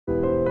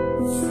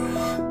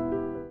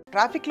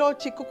ట్రాఫిక్లో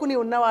చిక్కుకుని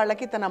ఉన్న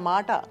వాళ్ళకి తన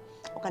మాట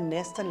ఒక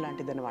నేస్తం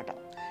లాంటిదన్నమాట.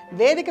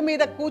 వేదిక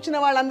మీద కూర్చున్న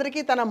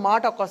వాళ్ళందరికీ తన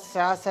మాట ఒక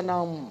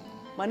శాసనం.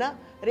 మన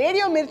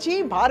రేడియో మిర్చి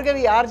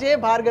భార్గవి, ఆర్జే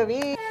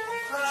భార్గవి.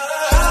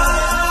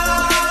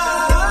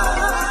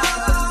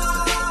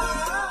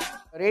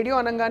 రేడియో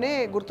అనగానే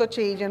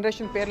గుర్తొచ్చే ఈ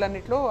generation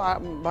పేర్లన్నిట్లో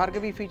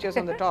Bhargavi features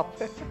on the top.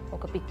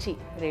 ఒక పిచ్చి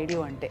రేడియో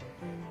అంటే.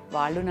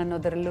 వాళ్ళు నన్ను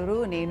వదలరు,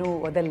 నేను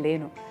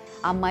వదలలేను.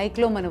 ఆ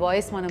మైక్లో మన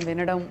వాయిస్ మనం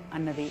వినడం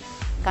అన్నది,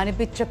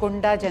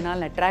 కనిపించకుండా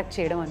జనాలను అట్రాక్ట్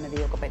చేయడం అన్నది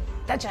ఒక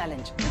పెద్ద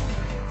ఛాలెంజ్.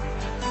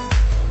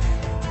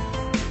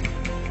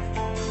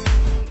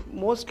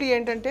 మోస్ట్లీ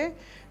ఏంటంటే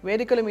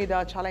వేదికల మీద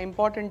చాలా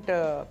ఇంపార్టెంట్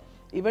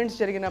ఈవెంట్స్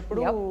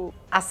జరిగినప్పుడు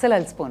అస్సలు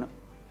అలసిపోను.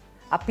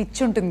 ఆ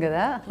పిచ్చి ఉంటుంది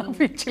కదా,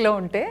 పిచ్చిలో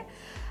ఉంటే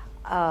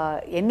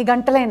ఎన్ని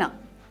గంటలైనా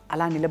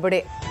అలా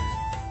నిలబడే.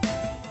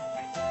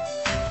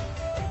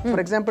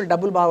 ఫర్ ఎగ్జాంపుల్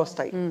డబ్బులు బాగా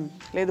వస్తాయి,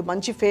 లేదు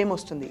మంచి ఫేమ్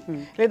వస్తుంది,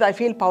 లేదు I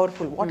feel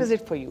powerful. What is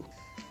it for you?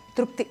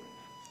 తృప్తి.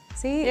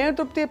 ఏం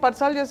తృప్తి? 10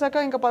 సార్లు చేశాక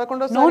ఇంకా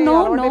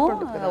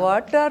 11వ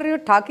what are you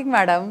talking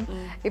madam?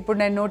 ఇప్పుడు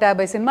నేను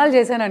 150 సినిమాలు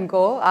చేశాను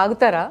అనుకో,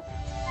 ఆగుతారా?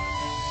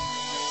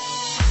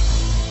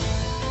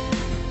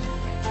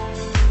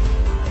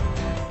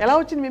 ఎలా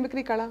వచ్చింది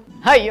మిమిక్రీ కళ?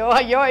 అయ్యో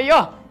అయ్యో అయ్యో,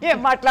 ఏం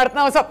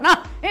మాట్లాడుతున్నావు స్వప్న?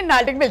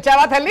 నాటికి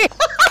పిలిచావా తల్లి?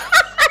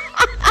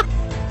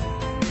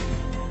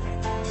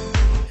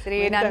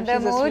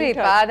 శ్రీనందమూరి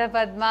పాద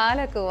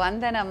పద్మాలకు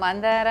వందన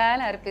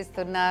మందారాలు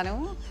అర్పిస్తున్నాను.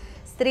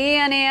 స్త్రీ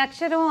అనే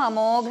అక్షరం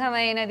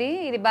అమోఘమైనది,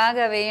 ఇది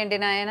బాగా వేయండి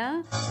నాయన.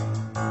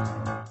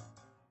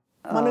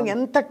 మనం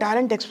ఎంత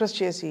టాలెంట్ ఎక్స్ప్రెస్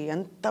చేసి,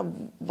 ఎంత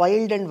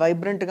వైల్డ్ అండ్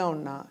వైబ్రెంట్గా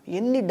ఉన్నా,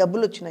 ఎన్ని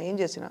డబ్బులు వచ్చినా, ఏం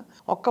చేసినా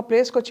ఒక్క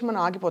ప్లేస్కి వచ్చి మనం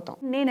ఆగిపోతాం.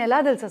 నేను ఎలా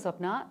తెలుసా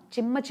స్వప్న,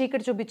 చిమ్మ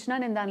చీకటి చూపించినా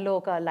నేను దానిలో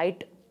ఒక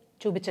లైట్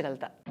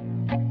చూపించగలుగుతా.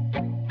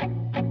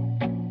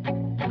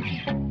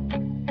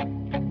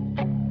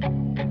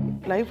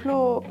 లైఫ్లో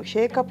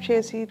షేకప్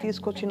చేసి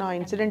తీసుకొచ్చిన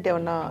ఇన్సిడెంట్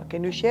ఏమన్నా,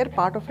 can you share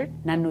part of it?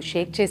 నన్ను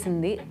షేక్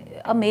చేసింది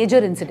ఆ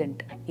మేజర్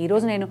ఇన్సిడెంట్.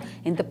 ఈరోజు నేను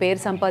ఇంత పేరు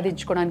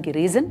సంపాదించుకోవడానికి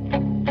రీజన్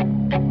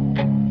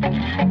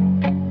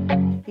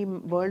ఈ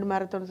వరల్డ్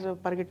మ్యారథాన్స్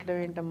పరిగెట్టడం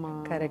ఏంటమ్మా?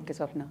 కరెక్ట్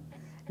స్వప్న,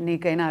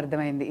 నీకైనా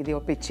అర్థమైంది ఇది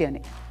ఓ పిచ్చి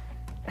అని.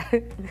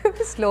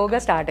 స్లోగా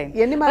స్టార్ట్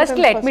అయింది.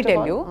 First let me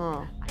tell you,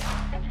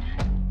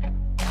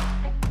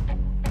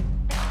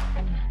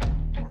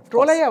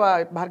 troll అయ్యావా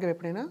భార్గవి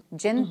ఎప్పుడైనా?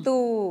 జంతు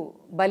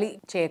బలి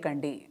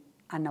చేయకండి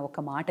అన్న ఒక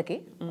మాటకి,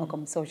 ఒక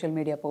సోషల్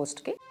మీడియా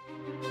పోస్ట్కి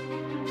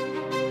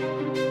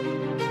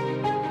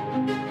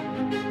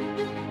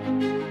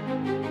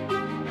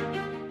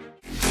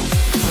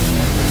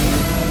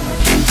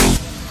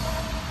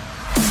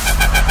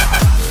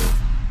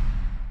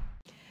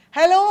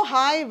hello,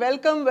 hi,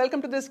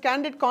 welcome to this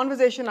candid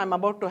conversation I'm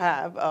about to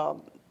have.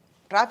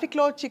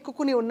 ట్రాఫిక్లో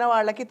చిక్కుకుని ఉన్న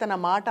వాళ్ళకి తన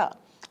మాట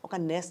ఒక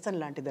నేస్తం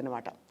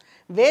లాంటిదన్నమాట.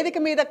 వేదిక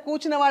మీద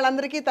కూర్చున్న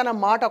వాళ్ళందరికీ తన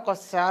మాట ఒక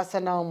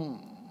శాసనం.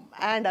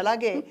 అండ్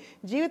అలాగే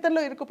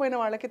జీవితంలో ఇరుక్కుపోయిన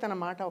వాళ్ళకి తన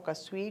మాట ఒక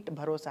స్వీట్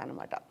భరోసా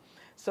అనమాట.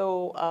 సో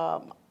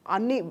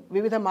అన్ని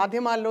వివిధ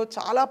మాధ్యమాల్లో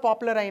చాలా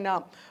పాపులర్ అయిన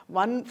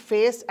one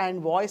face and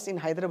voice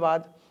in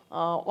Hyderabad,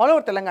 all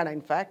over Telangana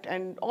in fact,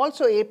 and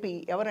also AP.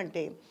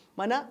 ఎవరంటే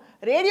మన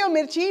రేడియో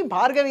మిర్చి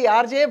భార్గవి,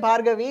 ఆర్జే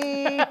భార్గవి.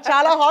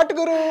 చాలా హాట్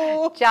గురు,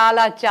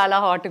 చాలా చాలా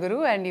hot Guru.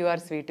 And you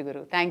are sweet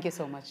Guru. Thank you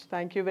so much.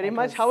 Thank you very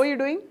much. How are you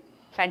doing?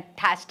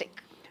 Fantastic.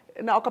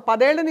 ఒక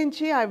 10 ఏళ్ల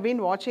నుంచి I been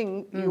watching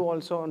you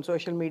also on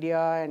social media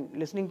and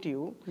listening to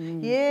you.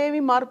 ఏమి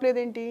మార్పు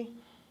లేదేంటి?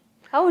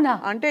 అవునా?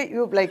 అంటే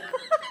you like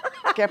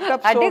kept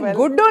up so well.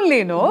 Good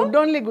only. No,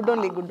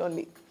 good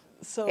only.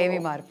 So ఏమి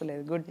మార్పు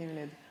లేదు, గుడ్ ఏమి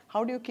లేదు.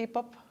 How do you keep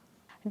up?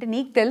 అంటే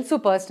నీకు తెలుసు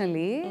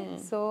పర్సనలీ,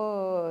 సో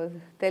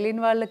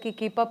తెలియని వాళ్ళకి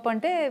కీప్ అప్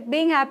అంటే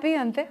బీయింగ్ హ్యాపీ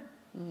అంతే.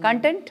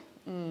 Content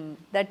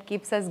that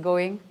keeps us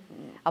going.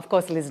 Of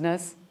course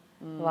listeners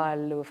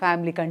వాళ్ళు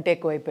ఫ్యామిలీ కంటే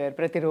ఎక్కువైపోయారు.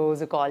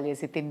 ప్రతిరోజు కాల్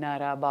చేసి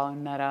తిన్నారా,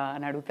 బాగున్నారా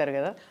అని అడుగుతారు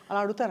కదా. అలా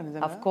అడుగుతారు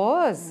నిజంగా? Of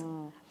course.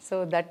 So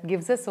that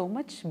gives us so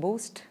much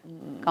Boost.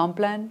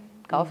 Complan,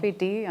 coffee,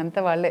 tea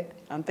అంతా వాళ్ళే.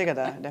 అంతే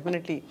కదా,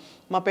 డెఫినెట్లీ.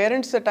 మా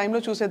పేరెంట్స్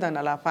టైంలో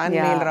చూసేదాన్ని అలా ఫ్యాన్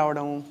మెయిల్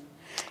రావడం.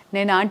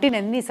 నేను ఆంటీని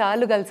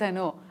ఎన్నిసార్లు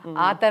కలిసాను,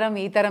 ఆ తరం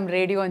ఈ తరం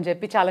రేడియో అని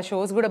చెప్పి చాలా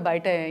షోస్ కూడా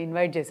బయట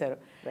ఇన్వైట్ చేశారు.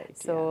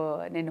 సో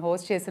నేను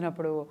హోస్ట్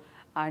చేసినప్పుడు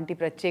ఆంటీ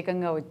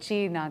ప్రత్యేకంగా వచ్చి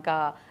నాకు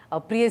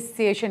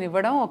అప్రిసియేషన్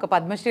ఇవ్వడం ఒక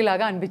పద్మశ్రీ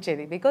లాగా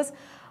అనిపించేది. బికాస్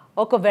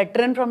ఒక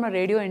veteran from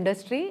radio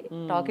industry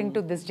talking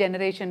to this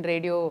generation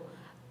radio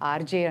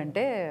RJ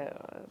అంటే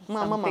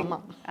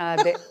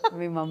అదే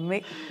మీ మమ్మీ.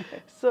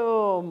 సో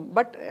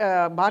బట్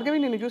భార్గవి,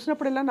 నేను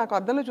చూసినప్పుడల్లా నాకు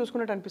అద్దంలో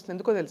చూసుకున్నట్టు అనిపిస్తుంది.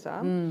 ఎందుకో తెలుసా?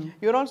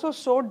 You're also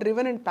so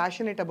driven and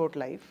passionate about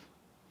life.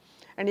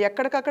 And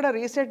ఎక్కడికక్కడ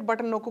రీసెట్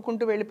బటన్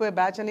నొక్కుంటూ వెళ్ళిపోయే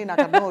బ్యాచ్ అని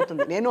నాకు అర్థం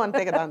అవుతుంది. నేను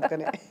అంతే కదా,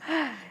 అందుకనే.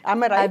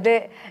 అదే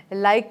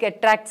లైక్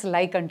అట్రాక్ట్స్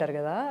లైక్ అంటారు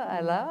కదా,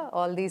 అలా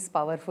ఆల్ దీస్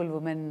పవర్ఫుల్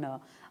ఉమెన్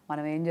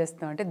మనం ఏం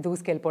చేస్తున్నాం అంటే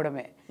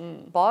దూసుకెళ్ళిపోవడమే.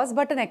 పాజ్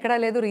బటన్ ఎక్కడా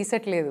లేదు,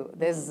 రీసెట్ లేదు,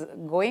 this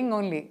going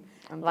only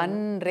one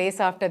race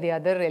after the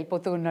other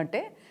వెళ్ళిపోతూ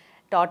ఉన్నట్టే.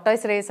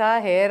 Tortoise రేసా,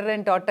 hair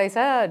and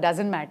టార్టాయిసా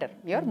doesn't matter,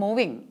 you're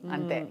moving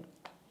అంతే.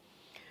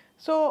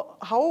 So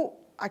how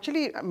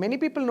actually many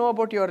people know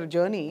about your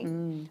journey,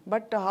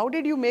 but how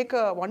did you make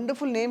a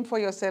wonderful name for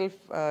yourself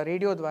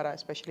radio dwara,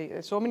 especially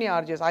so many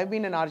RJs? I've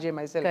been an RJ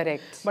myself.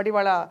 Correct. But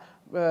ivala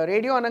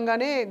radio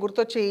anangane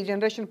gurtocche ee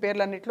generation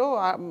పేర్లన్నిట్లో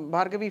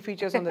Bhargavi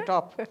features on the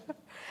top.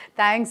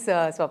 Thanks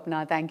Swapna,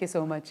 thank you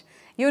so much.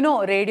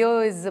 Radio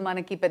is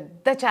మనకి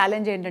పెద్ద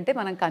challenge ఏంటంటే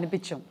మనం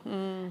కనిపించాం.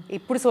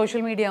 ఇప్పుడు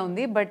social media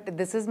ఉంది, but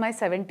this is my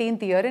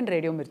 17th year in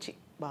radio మిర్చి.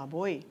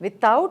 బాబోయ్.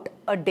 Without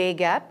a day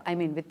gap, I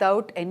mean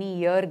without any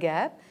year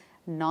gap,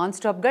 non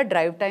స్టాప్గా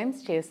drive times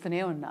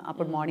చేస్తూనే ఉన్నా.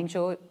 అప్పుడు మార్నింగ్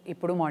షో,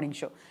 ఇప్పుడు మార్నింగ్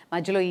షో,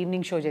 మధ్యలో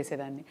ఈవినింగ్ షో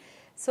చేసేదాన్ని.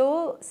 సో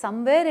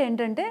సమ్వేర్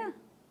ఏంటంటే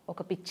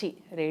ఒక పిచ్చి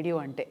రేడియో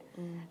అంటే.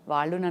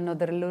 వాళ్ళు నన్ను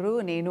వదలరు,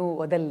 నేను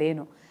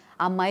వదలలేను.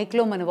 ఆ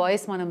మైక్లో మన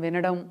వాయిస్ మనం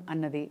వినడం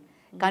అన్నది,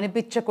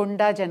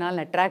 కనిపించకుండా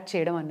జనాలను అట్రాక్ట్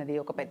చేయడం అన్నది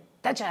ఒక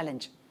పెద్ద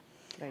challenge.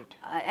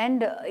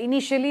 And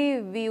initially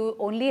we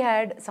only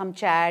had some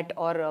chat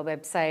are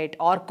website,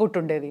 Orkut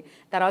ఉండేది,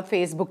 తర్వాత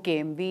Facebook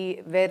came, we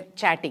were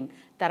chatting,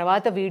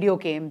 తర్వాత వీడియో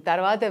కేమ్,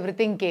 తర్వాత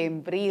everything came,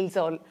 reels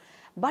all.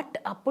 But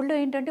అప్పుడు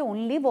ఏంటంటే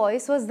only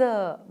voice was the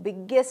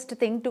biggest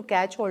thing to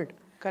catch hold.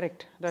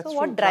 Correct. So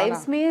what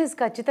drives me is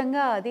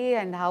ఖచ్చితంగా అది.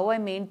 And how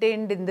I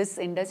maintained in this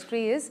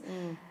industry is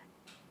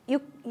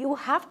you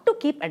have to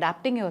keep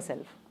adapting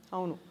yourself.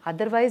 అవును.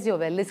 Otherwise your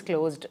well is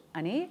closed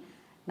అని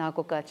నాకు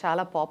ఒక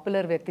చాలా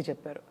popular వ్యక్తి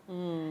చెప్పారు.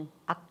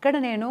 అక్కడ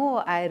నేను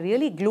ఐ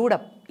రియలీ గ్లూడ్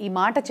అప్. ఈ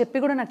మాట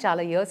చెప్పి కూడా నాకు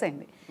చాలా ఇయర్స్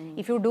అయింది.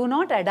 If you do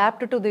not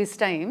adapt to these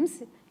times,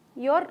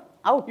 you're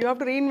out. You have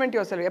to reinvent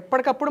your self.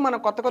 ఎప్పటికప్పుడు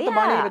మనం కొత్త కొత్త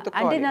బాణీలు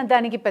వెతుక్కోవాలి. అంటే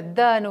దానికి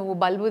పెద్ద నువ్వు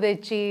బల్బు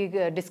తెచ్చి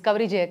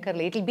discovery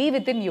చేయక్కర్లే. It will be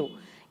with in you.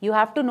 You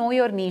have to know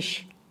your niche.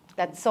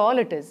 That's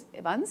all it is.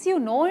 Once you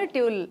know it,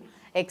 you will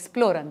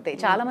explore. అంతే.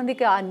 చాలా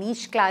మందికి ఆ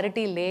నీష్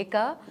క్లారిటీ లేక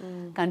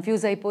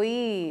కన్ఫ్యూజ్ అయిపోయి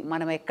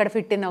మనం ఎక్కడ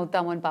ఫిట్ ఇన్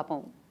అవుతాము అని పాపం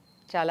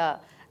చాలా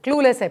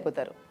క్లూలెస్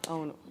అయిపోతారు.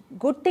 అవును.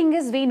 Good thing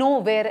is we know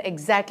where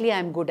exactly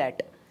I'm good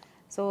at.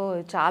 So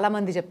చాలా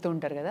మంది చెప్తూ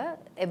ఉంటారు కదా,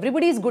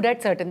 everybody is good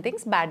at certain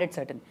things, bad at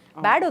certain.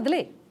 Bad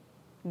వదిలే,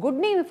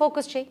 గుడ్ని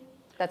ఫోకస్ చేయి.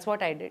 That's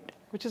what I did.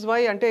 Which is why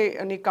అంటే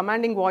నీ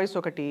కమాండింగ్ వాయిస్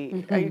ఒకటి,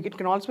 it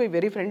can also be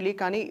very friendly.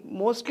 కానీ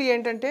మోస్ట్లీ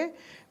ఏంటంటే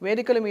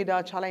వేదికల మీద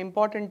చాలా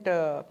ఇంపార్టెంట్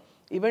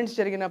ఈవెంట్స్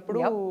జరిగినప్పుడు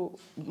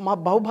మా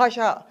బహుభాష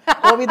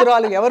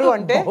కోవిదురాలు ఎవరు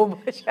అంటే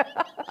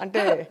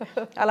అంటే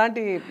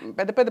అలాంటి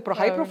పెద్ద పెద్ద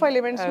హై ప్రొఫైల్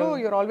ఈవెంట్స్లో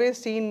you're always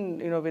seen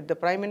with the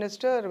prime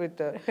minister,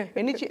 with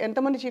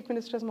ఎంతమంది చీఫ్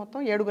మినిస్టర్స్? మొత్తం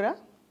 7గురా?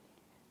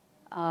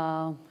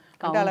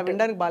 అంటే అలా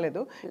వినడానికి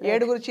బాగాలేదు.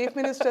 7గురు చీఫ్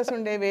మినిస్టర్స్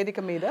ఉండే వేదిక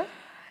మీద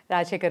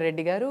రాజశేఖర్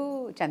రెడ్డి గారు,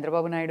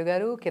 చంద్రబాబు నాయుడు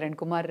గారు, కిరణ్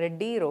కుమార్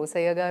రెడ్డి,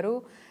 రోసయ్య గారు,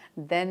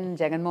 దెన్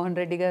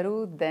జగన్మోహన్ రెడ్డి గారు,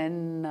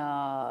 దెన్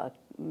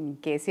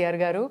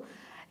కేసీఆర్ గారు,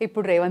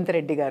 ఇప్పుడు రేవంత్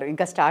రెడ్డి గారు.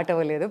 ఇంకా స్టార్ట్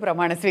అవ్వలేదు,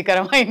 ప్రమాణ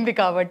స్వీకారం అయింది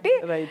కాబట్టి.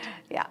 Right.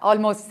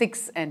 Almost 6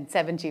 and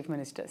 7 chief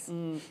ministers.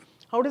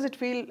 How does it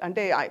feel?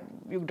 అంటే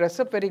యూ డ్రెస్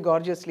అప్ వెరీ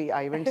గార్జియస్లీ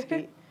ఆ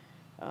ఈవెంట్స్కి.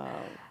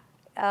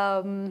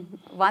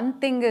 One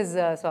thing is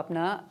Swapna,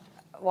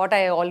 what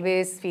I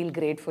always feel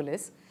grateful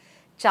is,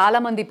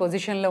 చాలామంది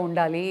పొజిషన్లో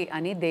ఉండాలి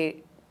అని they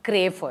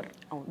crave for.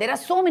 There are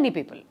so many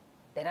people,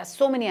 there are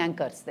so many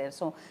anchors, there are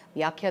so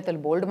వ్యాఖ్యాతలు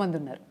బోల్డ్ మంది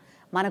ఉన్నారు.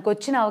 మనకు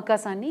వచ్చిన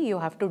అవకాశాన్ని you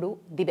have to do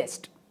the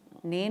best.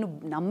 నేను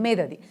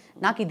నమ్మేది అది.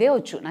 నాకు ఇదే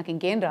వచ్చు, నాకు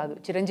ఇంకేం రాదు.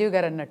 చిరంజీవి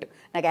గారు అన్నట్టు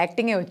నాకు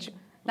యాక్టింగే వచ్చు,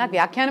 నాకు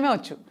వ్యాఖ్యానమే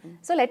వచ్చు.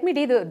 So let me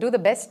do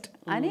the best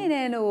అని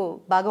నేను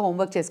బాగా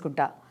హోంవర్క్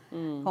చేసుకుంటా.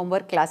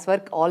 Homework, class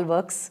work, all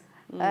works.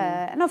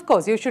 And of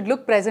course you should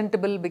look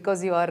presentable because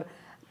you are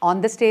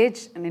on the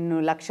stage. నిన్ను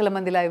లక్షల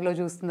మంది లైవ్లో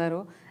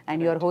చూస్తున్నారు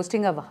and you are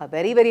hosting a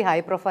very very high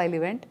profile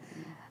event.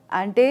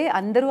 అంటే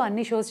అందరూ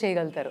అన్ని షోస్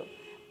చేయగలుగుతారు.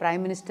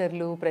 ప్రైమ్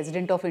మినిస్టర్లు,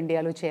 ప్రెసిడెంట్ ఆఫ్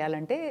ఇండియాలు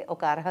చేయాలంటే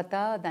ఒక అర్హత,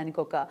 దానికి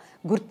ఒక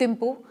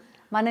గుర్తింపు,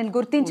 మనల్ని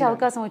గుర్తించే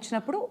అవకాశం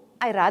వచ్చినప్పుడు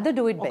I rather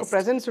do it best.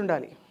 Presence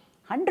ఉండాలి.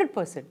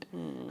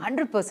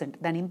 100%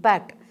 దాని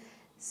impact.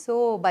 So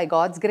by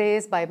God's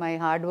grace, by my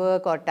hard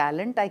work or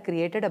talent, I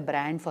created a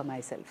brand for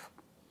my self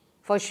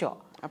for sure.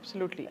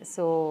 Absolutely.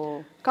 So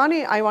కానీ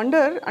ఐ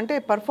వండర్, అంటే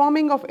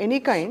పర్ఫార్మింగ్ ఆఫ్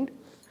ఎనీ కైండ్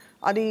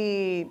అది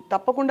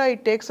తప్పకుండా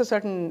it takes a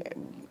certain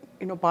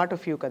part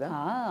of you కదా.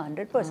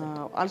 100%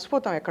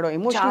 అలసిపోతాం, ఎక్కడో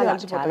emotional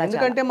అలసిపోతాం.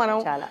 ఎందుకంటే మనం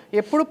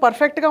ఎప్పుడు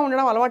పర్ఫెక్ట్గా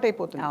ఉండడం అలవాటు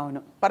అయిపోతుంది.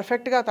 అవును.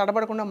 పర్ఫెక్ట్గా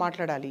తడబడకుండా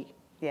మాట్లాడాలి,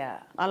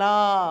 అలా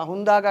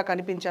హుందాగా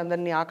కనిపించి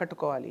అందరినీ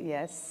ఆకట్టుకోవాలి.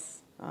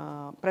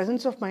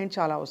 ప్రెజెన్స్ ఆఫ్ మైండ్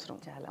చాలా అవసరం.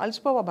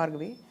 అలసిపోవా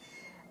భార్గవి?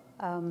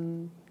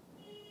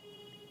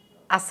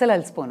 అస్సలు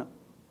అలసిపోను.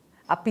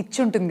 ఆ పిచ్చి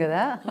ఉంటుంది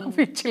కదా,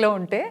 పిచ్చిలో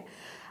ఉంటే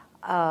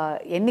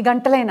ఎన్ని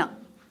గంటలైనా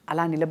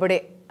అలా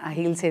నిలబడే, ఆ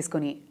హీల్స్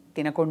వేసుకొని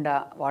తినకుండా,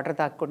 వాటర్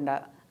తాగకుండా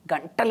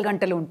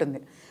గంటలు ఉంటుంది.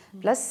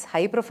 ప్లస్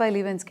హై ప్రొఫైల్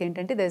ఈవెంట్స్కి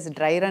ఏంటంటే దర్ ఇస్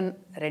డ్రై రన్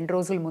 2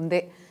 రోజుల ముందే,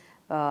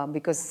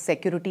 because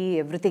security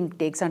everything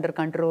takes under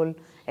control.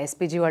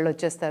 SPG వాళ్ళు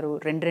వచ్చేస్తారు.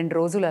 2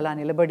 రోజులు అలా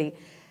నిలబడి,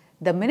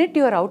 the minute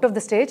you're out of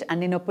the stage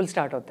అన్ని నొప్పులు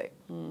స్టార్ట్ అవుతాయి.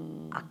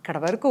 అక్కడ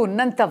వరకు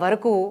ఉన్నంత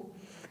వరకు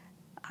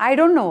ఐ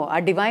డోంట్ నో, ఆ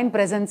divine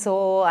presence,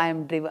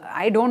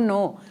 I don't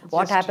know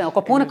what happen. ఒక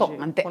పూనకం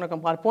అంతే.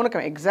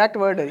 పూనకం ఎగ్జాక్ట్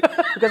వర్డ్ అది.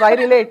 బికాస్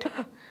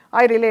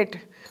ఐ రిలేట్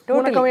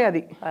పూనకమే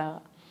అది.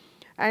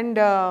 అండ్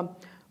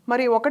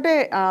మరి ఒకటే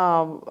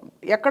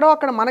ఎక్కడో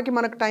అక్కడ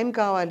మనకు టైం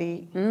కావాలి,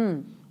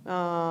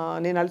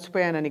 నేను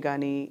అలసిపోయానని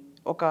కానీ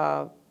ఒక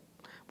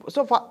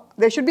so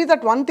they should be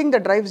that one thing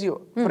that drives you.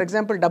 For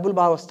example డబ్బులు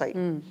బాగా వస్తాయి,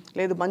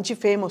 లేదు మంచి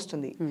ఫేమ్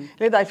వస్తుంది,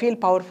 లేదు I feel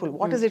powerful.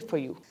 What is it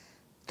for you?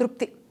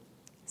 తృప్తి.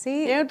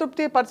 ఏం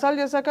తృప్తి? 10 సార్లు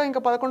చేశాక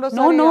ఇంకా 11వ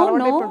no no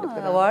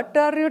know what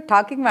are you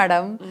talking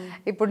madam?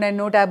 ఇప్పుడు నేను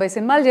 150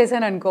 సినిమాలు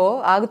చేశాను అనుకో,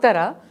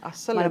 ఆగుతారా?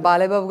 అస్సలు. మన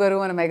బాలయ్యబాబు గారు,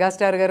 మన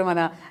మెగాస్టార్ గారు,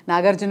 మన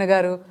నాగార్జున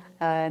గారు,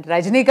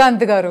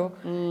 రజనీకాంత్ గారు,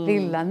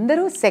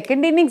 వీళ్ళందరూ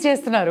సెకండ్ ఇన్నింగ్స్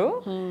చేస్తున్నారు.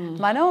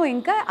 మనం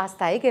ఇంకా ఆ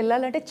స్థాయికి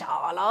వెళ్ళాలంటే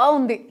చాలా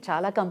ఉంది,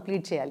 చాలా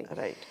కంప్లీట్ చేయాలి.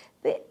 Right.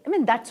 I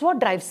mean, that's what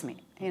drives me.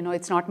 You know,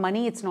 it's not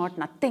money, it's not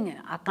nothing.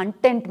 A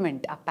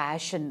contentment, a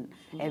passion,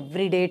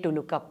 every day to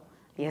look up.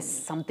 Yes,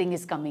 something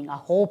is coming, a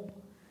hope.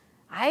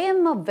 I am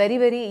a very,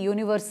 very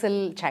universal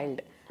child.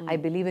 I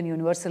believe in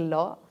universal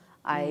law.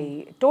 I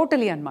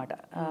totally anmata.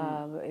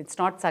 It's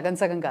not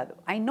sagam kaadu.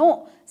 I know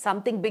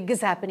something big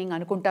is happening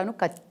anukuntanu,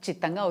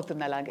 kachitanga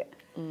avutundi alage.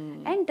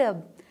 And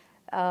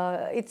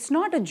it's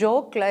not a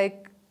joke like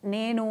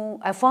నేను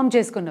affirm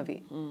చేసుకున్నవి,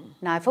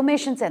 నా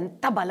affirmations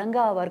ఎంత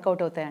బలంగా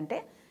work out అవుతాయంటే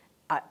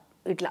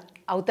ఇట్లా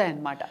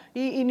అవుతాయన్నమాట.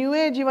 ఈ new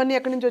age ఇవన్నీ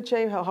ఎక్కడి నుంచి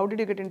వచ్చాయి? How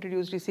did you get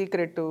introduced? ఈ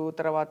సీక్రెట్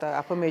తర్వాత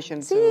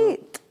అఫర్మేషన్స్.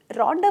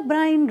 రాండా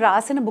బ్రైన్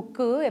రాసిన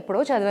బుక్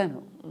ఎప్పుడో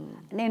చదివాను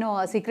నేను,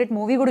 ఆ సీక్రెట్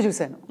మూవీ కూడా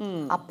చూశాను.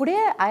 అప్పుడే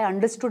I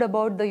understood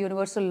about the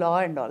universal law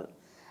and all.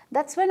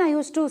 That's when I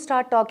use to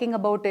start talking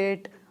about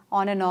it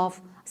on and of.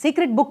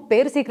 Secret book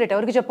పేరు సీక్రెట్,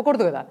 ఎవరికి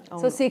చెప్పకూడదు కదా.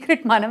 సో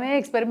సీక్రెట్ మనమే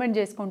ఎక్స్పెరిమెంట్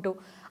చేసుకుంటూ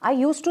I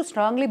use to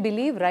strongly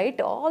believe right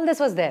all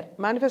this was there.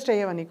 Manifest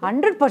అయ్యేవని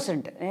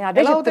 100%.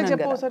 అదే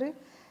చెప్తున్నాను.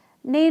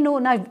 నేను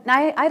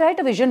I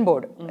write a vision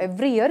board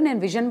every year. నేను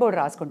విజన్ బోర్డ్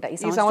రాసుకుంటా. ఈ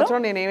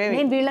సంవత్సరం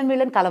నేను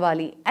వీళ్ళని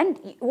కలవాలి. అండ్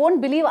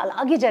వోంట్ బిలీవ్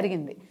అలాగే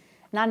జరిగింది.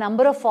 నా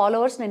నంబర్ ఆఫ్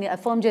ఫాలోవర్స్ నేను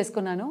అఫర్మ్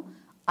చేసుకున్నాను,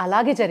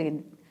 అలాగే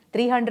జరిగింది.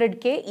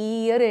 300K ఈ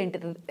year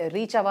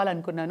reach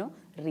అవ్వాలనుకున్నాను,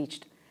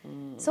 reached.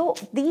 So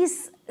these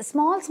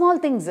small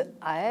things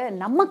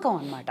నమ్మకం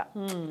అనమాట.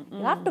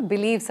 You have to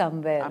believe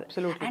somewhere.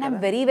 And I'm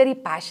very very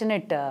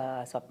passionate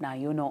Swapna.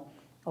 You know,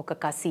 ఒక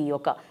కసి,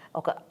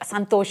 ఒక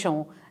సంతోషం.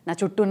 నా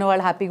చుట్టూ ఉన్న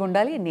వాళ్ళు హ్యాపీగా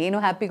ఉండాలి, నేను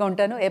హ్యాపీగా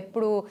ఉంటాను.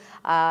 ఎప్పుడు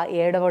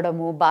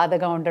ఏడవడము,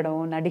 బాధగా ఉండడం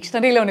నా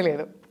డిక్షనరీలోనే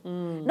లేదు.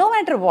 No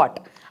matter what.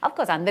 Of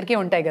course అందరికీ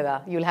ఉంటాయి కదా,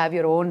 you'll have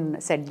your own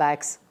set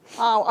backs.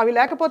 అవి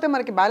లేకపోతే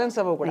మనకి బ్యాలెన్స్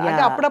అవ్వవు కూడా.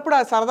 అంటే అప్పుడప్పుడు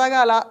సరదాగా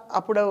అలా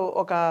అప్పుడు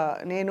ఒక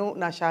నేను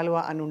నా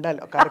శాలువా అని ఉండాలి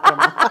ఒక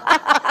కార్యక్రమం.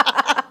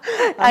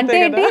 అంటే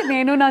ఏంటి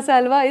నేను నా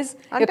శాలువా is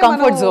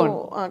comfort zone.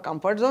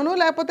 Comfort zone,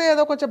 లేకపోతే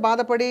ఏదో కొంచెం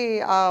బాధపడి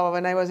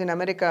when I was in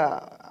America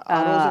ఆ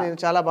రోజు నేను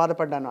చాలా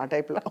బాధపడ్డాను ఆ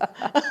టైప్లో.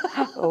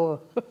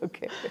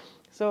 Okay.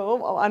 So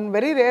and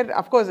very rare.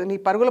 Of course నీ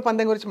పరుగుల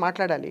పందెం గురించి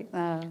మాట్లాడాలి,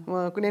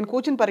 నేను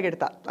కూర్చుని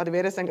పరిగెడతా, అది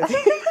వేరే సంగతి.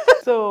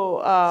 సో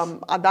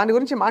దాని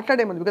గురించి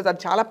మాట్లాడే ముందు, బికాజ్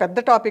అది చాలా పెద్ద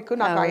టాపిక్.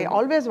 నాకు ఐ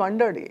ఆల్వేస్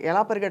వండర్డ్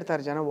ఎలా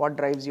పరిగెడతారు జనం, వాట్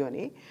డ్రైవ్స్ యూ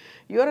అని.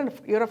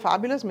 You're a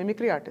fabulous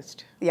mimicry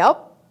artist.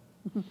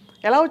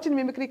 ఎలా వచ్చింది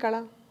మిమిక్రీ కళ?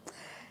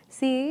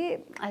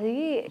 అది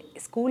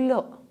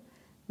స్కూల్లో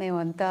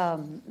మేమంతా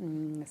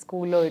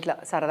స్కూల్లో ఇట్లా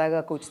సరదాగా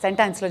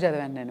సెంట్ ఆన్స్లో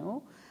చదివాను నేను.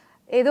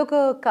 ఏదో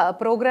ఒక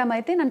ప్రోగ్రామ్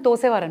అయితే నన్ను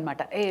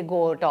తోసేవారనమాట, ఏ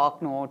గో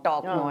టాక్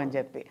నో అని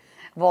చెప్పి,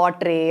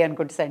 వాటరే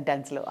అనుకుంటే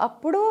సెంటెన్స్లో.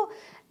 అప్పుడు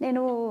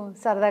నేను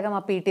సరదాగా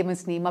మా పీటీ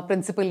మిస్ని, మా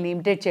ప్రిన్సిపల్ని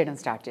ఇమిటేట్ చేయడం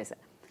స్టార్ట్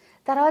చేశాను.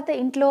 తర్వాత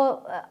ఇంట్లో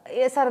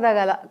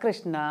సరదాగా అలా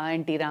కృష్ణ,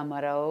 ఎన్టీ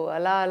రామారావు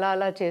అలా అలా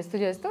అలా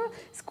చేస్తూ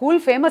స్కూల్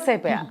ఫేమస్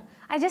అయిపోయా.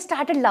 I just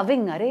started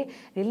loving. అరే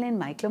వీళ్ళు నేను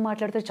మైక్లో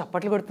మాట్లాడుతూ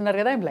చప్పట్లు కొడుతున్నారు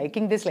కదా, I'm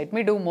liking this, let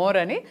me do more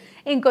అని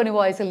ఇంకొన్ని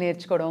వాయిస్లు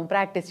నేర్చుకోవడం,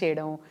 ప్రాక్టీస్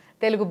చేయడం,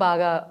 తెలుగు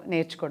బాగా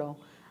నేర్చుకోవడం.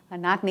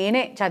 నాకు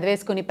నేనే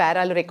చదివేసుకుని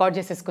పేరాలు రికార్డ్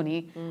చేసేసుకుని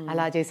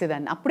అలా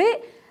చేసేదాన్ని. అప్పుడే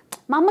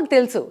మా అమ్మకి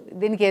తెలుసు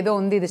దీనికి ఏదో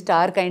ఉంది, ఇది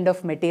స్టార్ కైండ్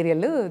ఆఫ్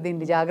మెటీరియల్,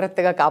 దీన్ని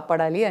జాగ్రత్తగా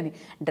కాపాడాలి అని.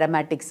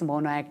 డ్రామాటిక్స్,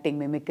 మోనో యాక్టింగ్,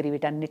 మిమిక్రీ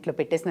వీటన్నిటిలో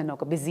పెట్టేసి నన్ను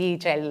ఒక బిజీ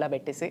చైల్డ్లా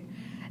పెట్టేసి.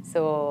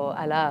 సో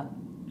అలా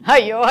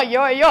అయ్యో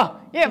అయ్యో అయ్యో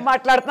ఏం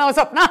మాట్లాడుతున్నావు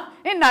స్వప్న,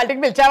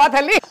 ఇన్నాళ్ళకి పిలిచావా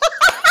తల్లి,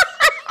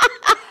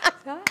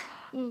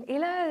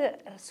 ఇలా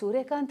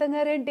సూర్యకాంతం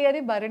గారేంటి అని,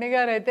 భరణి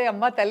గారు అయితే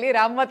అమ్మ తల్లి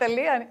రామ్మ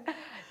తల్లి అని.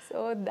 సో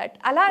దట్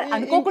అలా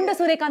అనుకోకుండా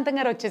సూర్యకాంతం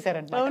గారు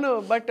వచ్చేసారంట. అవును.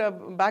 బట్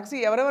బాక్సీ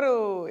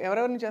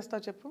ఎవరెవరిని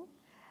చేస్తావు చెప్పు,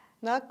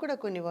 నాకు కూడా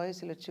కొన్ని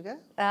వాయిస్లు వచ్చుగా.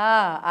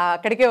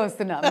 అక్కడికే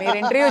వస్తున్నా, మీరు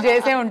ఇంటర్వ్యూ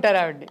చేసే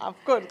ఉంటారు ఆవిడ.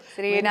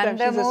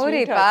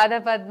 శ్రీనందమూరి పాద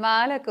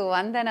పద్మాలకు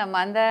వందన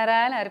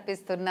మందారాలు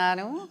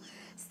అర్పిస్తున్నాను.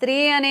 స్త్రీ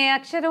అనే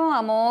అక్షరం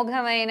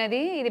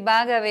అమోఘమైనది, ఇది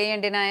బాగా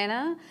వేయండి నాయన.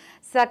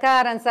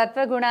 సకారం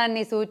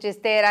సత్వగుణాన్ని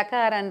సూచిస్తే,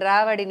 రకారం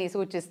రావడిని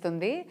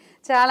సూచిస్తుంది.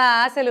 చాలా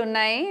ఆశలు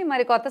ఉన్నాయి,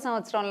 మరి కొత్త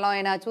సంవత్సరంలో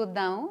అయినా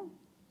చూద్దాము.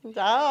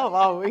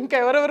 ఇంకా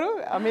ఎవరెవరు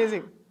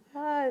అమేజింగ్.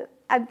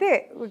 అంతే,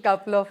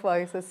 కపుల్ ఆఫ్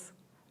వాయిసెస్.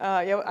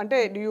 అంటే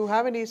do you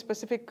have any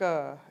specific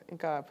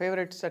ఇంకా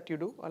favourites that you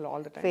do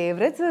all the time?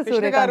 Favourites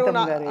సూర్యకాంతం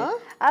గారు,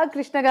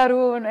 కృష్ణ గారు,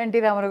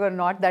 ఎన్టీ రామారావు గారు,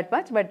 నాట్ దట్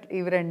మచ్, బట్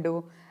ఇవి రెండు.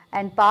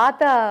 అండ్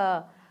పాత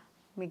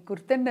మీకు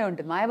గుర్తుండే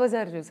ఉంటుంది,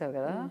 మాయాబజార్ చూసావు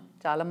కదా,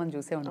 చాలామంది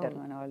చూసే ఉంటారు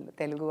మన వాళ్ళు,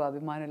 తెలుగు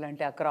అభిమానులు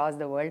అంటే అక్రాస్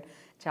ద వరల్డ్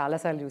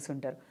చాలాసార్లు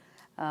చూసుంటారు.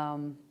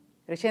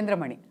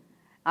 రిషేంద్రమణి,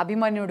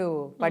 అభిమన్యుడు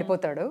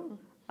పడిపోతాడు,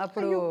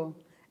 అప్పుడు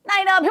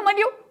నాయన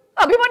అభిమన్యు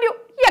అభిమన్యు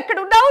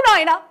ఎక్కడున్నావు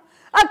నాయన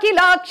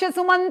అఖిలాక్ష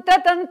సుమంత్ర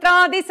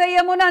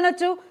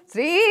తంత్రాదిశయముననచు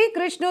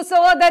శ్రీకృష్ణు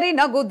సోదరి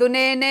నగుదు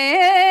నేనే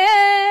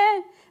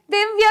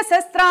దివ్య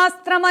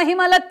శస్త్రాస్త్ర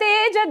మహిమల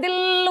తేజ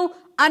దిల్లు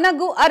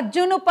అనగు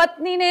అర్జును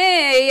పత్నినే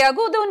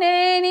యగుదు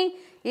నేని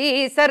ఈ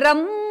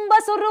సరంబ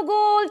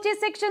సురుగూల్చి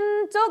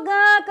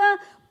శిక్షించుగాక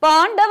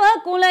పాండవ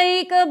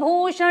కులైక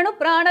భూషణు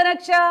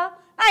ప్రాణరక్ష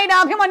ఆయన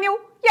అభిమన్యు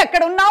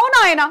ఎక్కడున్నావు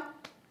నాయన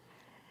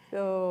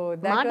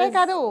మాటే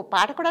కాదు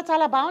పాట కూడా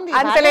చాలా బాగుంది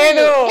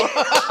అంతలేదు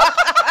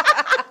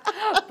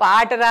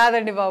పాట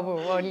రాదండి బాబు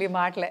ఓన్లీ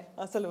మాటలే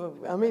అసలు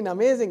I mean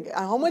amazing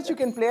how much you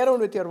can play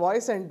around with your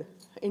voice and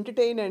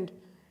entertain and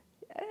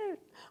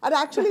అది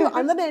యాక్చువల్లీ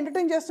అందరినీ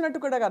ఎంటర్టైన్ చేస్తున్నట్టు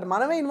కూడా కాదు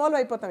మనమే ఇన్వాల్వ్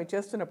అయిపోతాం ఇది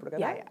చేస్తున్నప్పుడు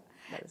కదా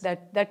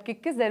that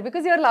kick is there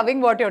because you're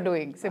loving what you're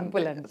doing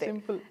simple అంతే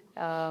simple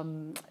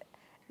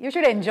you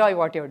should enjoy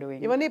what you're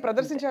doing ఇవన్నీ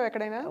ప్రదర్శించావు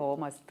ఎక్కడైనా ఓ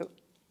మస్తు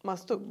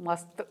మస్తు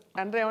మస్తు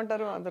అందరూ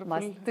ఏమంటారు అందరూ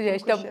మస్తు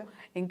చేస్తాం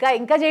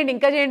ఇంకా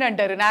చేయండి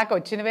అంటారు నాకు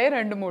వచ్చినవే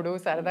 2-3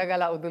 సరదాగా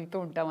అలా వదులుతూ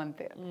ఉంటాం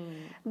అంతే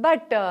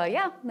బట్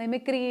యా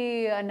మిమిక్రీ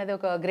అన్నది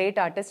ఒక గ్రేట్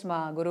ఆర్టిస్ట్ మా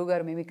గురువు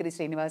గారు మిమిక్రీ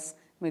శ్రీనివాస్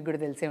మీకు కూడా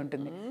తెలిసే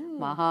ఉంటుంది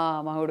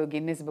మహామహుడు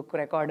గిన్నిస్ బుక్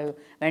రికార్డు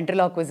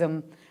వెంట్రలాక్విజం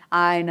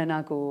ఆయన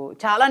నాకు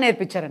చాలా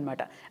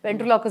నేర్పించారనమాట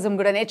వెంట్రలాక్విజం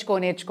కూడా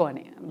నేర్చుకో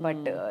అని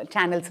బట్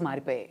ఛానల్స్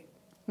మారిపోయాయి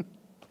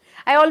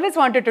I always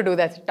wanted to do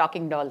that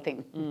talking doll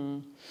thing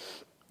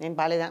నేను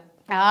బాలేదా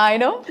ఐ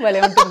నో భలే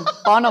ఉంటుంది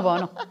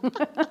బాగున్నా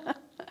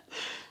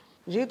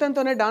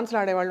జీవితంతోనే డాన్స్లు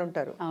ఆడేవాళ్ళు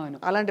ఉంటారు అవును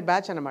అలాంటి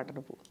బ్యాచ్ అనమాట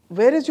నువ్వు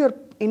where is your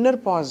inner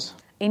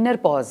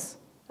pause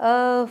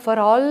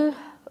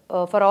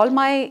for all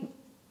my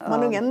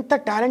మనం ఎంత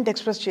టాలెంట్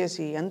ఎక్స్ప్రెస్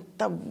చేసి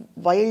ఎంత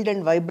వైల్డ్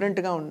అండ్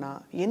వైబ్రెంట్గా ఉన్నా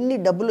ఎన్ని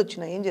డబ్బులు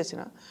వచ్చినా ఏం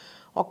చేసినా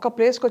ఒక్క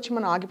ప్లేస్కి వచ్చి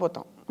మనం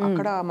ఆగిపోతాం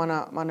అక్కడ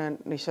మన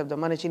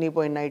నిశ్శబ్దం మన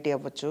చినిగిపోయిన నైటీ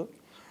అవ్వచ్చు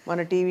మన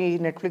టీవీ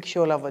నెట్ఫ్లిక్స్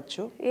షోలు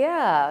అవ్వచ్చు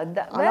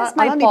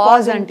మై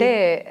పాజ్ అంటే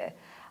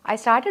I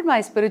started my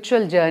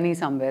spiritual journey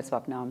somewhere,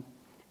 Swapna.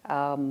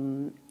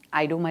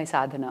 I do my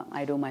sadhana,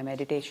 I do my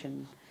meditation.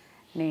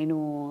 నేను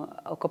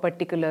ఒక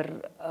పర్టిక్యులర్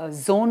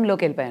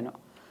జోన్లోకి వెళ్ళిపోయాను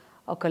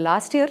ఒక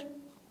last year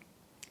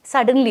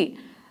suddenly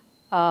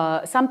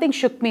something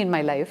shook me in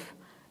my life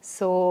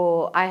so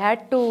I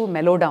had to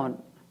melo down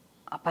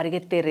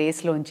పరిగెత్తే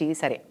రేస్లోంచి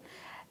సరే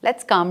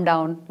let's calm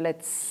down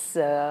let's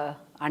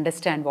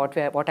understand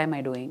what I'm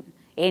I doing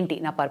ఏంటి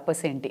నా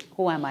purpose ఏంటి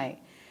who I'm I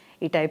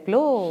ఈ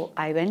టైప్లో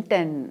I went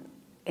and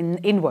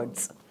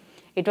inwards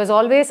it was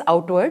always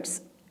outwards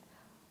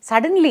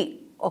suddenly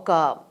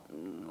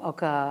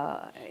ఒక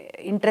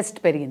interest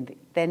పెరిగింది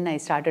then I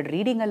started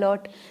reading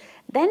allot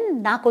then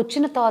నాకు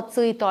వచ్చిన థాట్స్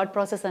ఈ థాట్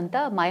ప్రాసెస్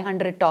అంతా మై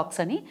 100 టాక్స్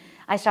అని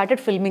I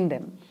started filming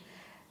them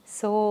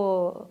so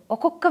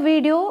ఒక్కొక్క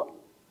వీడియో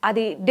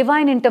అది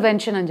డివైన్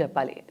ఇంటర్వెన్షన్ అని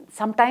చెప్పాలి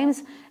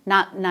సమ్టైమ్స్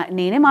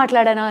నేనే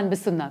మాట్లాడానా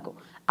అనిపిస్తుంది నాకు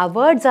ఆ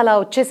వర్డ్స్ అలా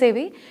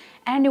వచ్చేసేవి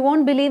and you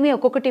won't believe me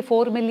ఒక్కొక్కటి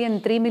 4 million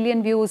 3 million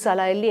వ్యూస్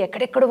అలా వెళ్ళి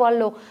ఎక్కడెక్కడ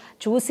వాళ్ళు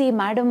చూసి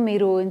మేడం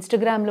మీరు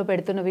ఇన్స్టాగ్రామ్లో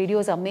పెడుతున్న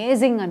వీడియోస్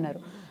అమేజింగ్ అన్నారు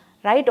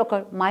రైట్ ఒక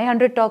మై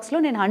 100 టాక్స్లో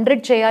నేను 100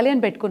 చేయాలి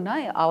అని పెట్టుకున్నా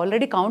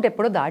ఆల్రెడీ కౌంట్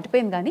ఎప్పుడో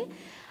దాటిపోయింది కానీ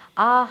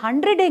ఆ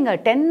 100 ఇంకా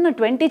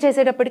 10-20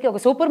 చేసేటప్పటికి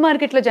ఒక సూపర్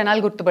మార్కెట్లో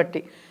జనాలు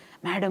గుర్తుపట్టి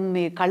మేడం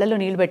మీ కళ్ళలో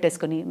నీళ్ళు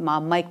పెట్టేసుకొని మా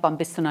అమ్మాయికి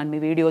పంపిస్తున్నాను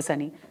మీ వీడియోస్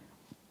అని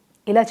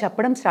ఇలా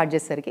చెప్పడం స్టార్ట్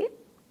చేసేసరికి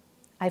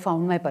I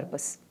found my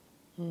purpose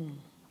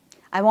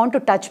I want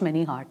to touch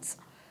many hearts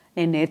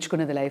నేను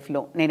నేర్చుకున్నది లైఫ్లో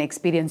నేను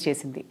ఎక్స్పీరియన్స్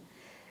చేసింది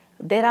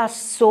there are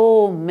so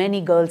many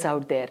girls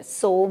out there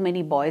so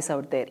many boys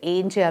out there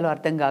ఏం చేయాలో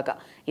అర్థం కాక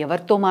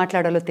ఎవరితో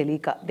మాట్లాడాలో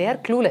తెలియక they are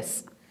clueless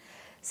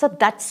so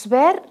that's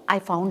where I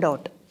found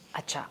out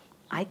అచ్చా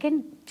I can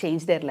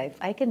change their life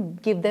I can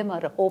give them a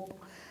hope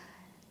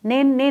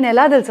నేను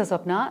ఎలా తెలుసా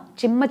స్వప్న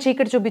చిమ్మ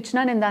చీకటి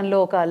చూపించినా నేను దానిలో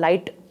ఒక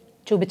light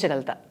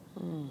చూపించగలుగుతా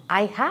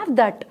I have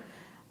that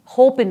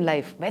hope in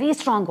life very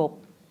strong hope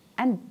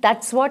and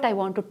that's what I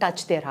want to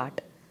touch their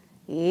heart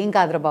ఏం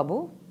కాదురా బాబు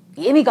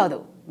ఏమీ కాదు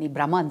నీ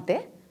భ్రమ అంతే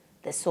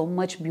the so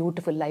much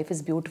beautiful life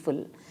is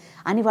beautiful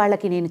అని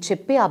వాళ్ళకి నేను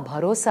చెప్పే ఆ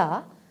భరోసా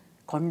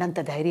కొండంత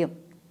ధైర్యం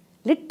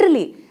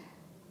లిటరలీ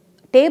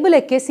టేబుల్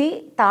ఎక్కేసి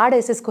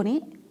తాడేసేసుకొని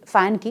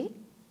ఫ్యాన్కి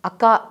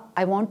అక్క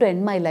I want to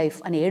end my life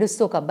అని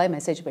ఏడుస్తూ ఒక అబ్బాయి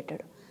మెసేజ్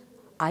పెట్టాడు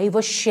ఐ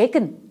వాజ్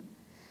షేకన్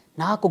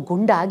నాకు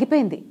గుండె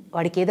ఆగిపోయింది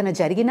వాడికి ఏదైనా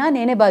జరిగినా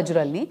నేనే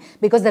బాధ్యురాల్ని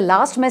because the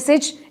last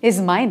message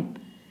is mine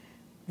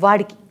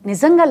వాడికి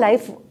నిజంగా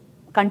లైఫ్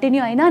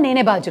కంటిన్యూ అయినా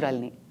నేనే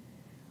బాధ్యురాల్ని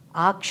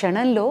ఆ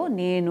క్షణంలో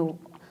నేను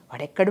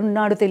వాడు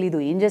ఎక్కడున్నాడో తెలీదు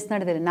ఏం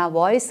చేస్తున్నాడో తెలియదు నా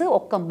వాయిస్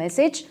ఒక్క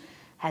message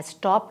has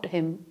stopped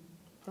him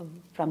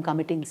from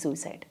committing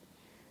suicide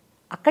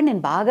అక్కడ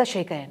నేను బాగా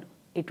షేక్ అయ్యాను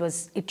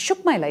ఇట్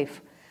షుక్ మై లైఫ్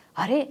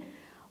అరే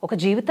ఒక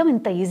జీవితం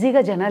ఇంత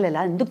ఈజీగా జనాలు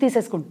ఎలా ఎందుకు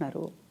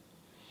తీసేసుకుంటున్నారు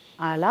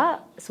అలా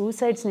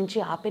సూసైడ్స్ నుంచి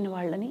ఆపిన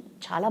వాళ్ళని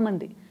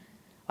చాలామంది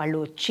వాళ్ళు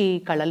వచ్చి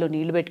కళ్ళలో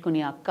నీళ్లు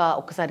పెట్టుకుని అక్క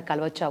ఒకసారి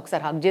కలవచ్చా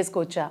ఒకసారి హగ్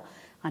చేసుకోవచ్చా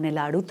అని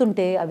ఇలా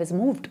అడుగుతుంటే ఐ వాజ్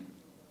మూవ్డ్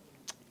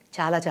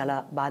చాలా చాలా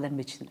బాధ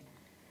అనిపించింది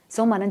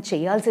సో మనం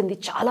చేయాల్సింది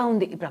చాలా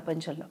ఉంది ఈ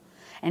ప్రపంచంలో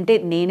అంటే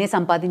నేనే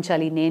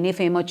సంపాదించాలి నేనే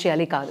ఫేమస్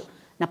చేయాలి కాదు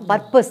నా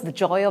purpose the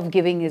Joy of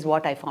giving is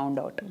what I found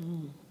out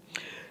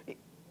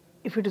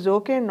if it is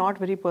okay and not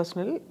very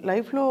personal,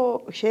 లైఫ్లో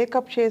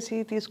షేకప్ చేసి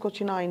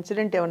తీసుకొచ్చిన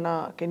ఇన్సిడెంట్ ఏమన్నా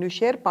can you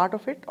share part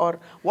of it or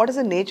what is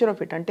the nature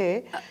of it? అంటే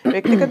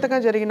వ్యక్తిగతంగా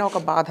జరిగిన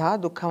ఒక బాధ,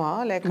 దుఃఖమా,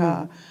 లేక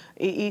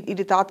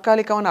ఇది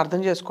తాత్కాలికం అని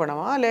అర్థం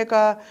చేసుకోవడమా, లేక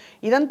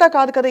ఇదంతా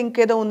కాదు కదా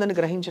ఇంకేదో ఉందని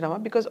గ్రహించడమా?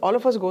 Because all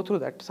of us go through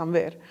that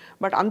somewhere,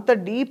 but అంత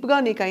డీప్గా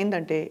నీకు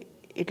అయిందంటే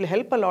it will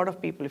help a lot of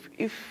people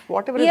if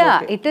whatever is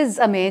okay. It is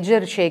a major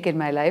shake in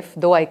my life,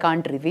 though I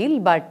can't reveal,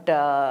 but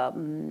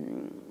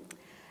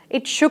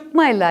it shook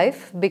my life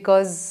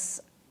because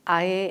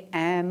I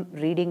am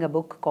reading a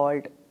book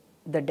called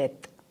The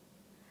Death.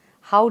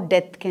 How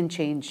death can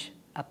change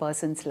a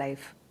person's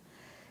life.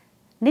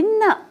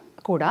 Ninna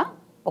kuda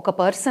oka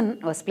person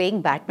was playing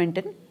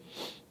badminton,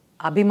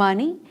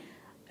 abhimani,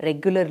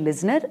 regular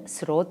listener,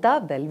 srota,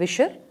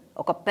 well-wisher,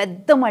 oka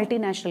pedda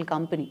multinational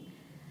company.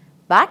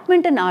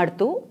 Badminton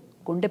ఆడుతూ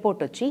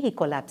గుండెపోటు వచ్చి he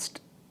collapsed.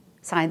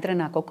 సాయంత్రం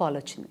నాకు call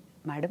వచ్చింది,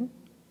 madam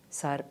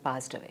sir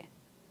passed away.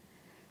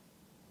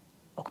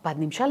 ఒక 10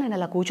 నిమిషాలు నేను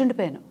అలా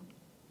కూర్చుండిపోయాను.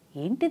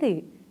 ఏంటిది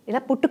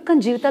ఇలా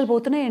పుట్టుక్కని జీవితాలు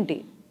పోతున్నాయేంటి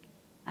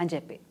అని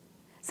చెప్పి.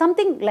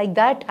 Something like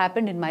that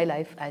happened in my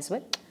life as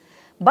well.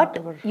 But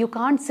you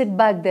can't SIT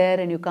back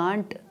there and you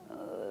can't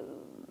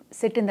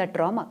SIT in that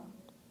trauma.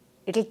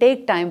 It will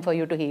take time for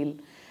you to heal.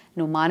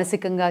 నువ్వు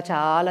మానసికంగా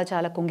చాలా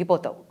చాలా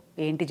కుంగిపోతావు,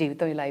 ఏంటి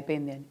జీవితం ఇలా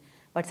అయిపోయింది అని.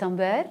 బట్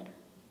సమ్వేర్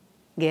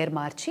గేర్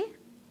మార్చి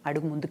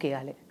అడుగు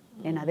ముందుకేయాలి.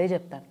 నేను అదే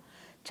చెప్తాను.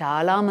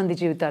 చాలామంది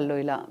జీవితాల్లో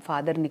ఇలా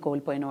ఫాదర్ని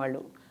కోల్పోయిన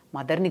వాళ్ళు,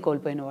 మదర్ని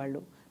కోల్పోయిన వాళ్ళు,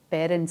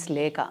 పేరెంట్స్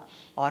లేక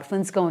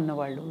ఆర్ఫన్స్గా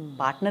ఉన్నవాళ్ళు,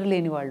 పార్ట్నర్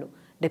లేని వాళ్ళు,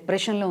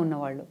 డిప్రెషన్లో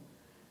ఉన్నవాళ్ళు,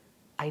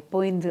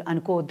 అయిపోయింది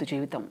అనుకోవద్దు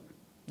జీవితం.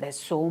 There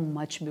so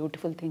much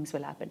beautiful things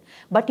will happen,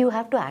 but you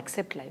have to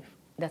accept life.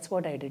 That's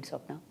what I did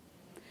స్వప్న.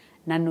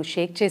 నన్ను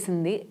షేక్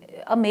చేసింది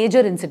అ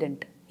మేజర్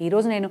ఇన్సిడెంట్.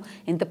 ఈరోజు నేను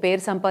ఇంత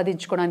పేరు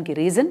సంపాదించుకోవడానికి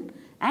రీజన్,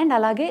 అండ్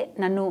అలాగే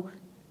నన్ను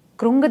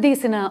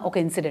కృంగదీసిన ఒక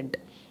incident.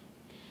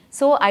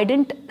 So I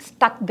didn't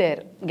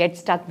get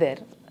stuck there.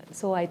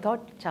 So I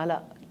thought చాలా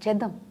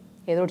చేద్దాం,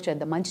 ఏదో ఒకటి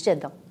చేద్దాం, మంచి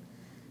చేద్దాం,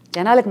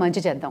 జనాలకు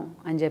మంచి చేద్దాం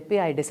అని చెప్పి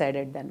I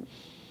decided then.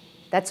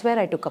 That's where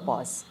I took a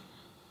pause.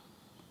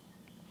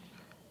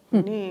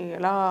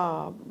 ఎలా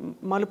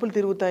మలుపులు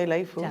తిరుగుతాయి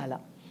లైఫ్. చాలా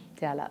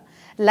చాలా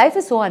life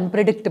is so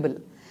unpredictable.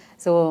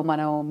 So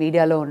మనం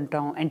మీడియాలో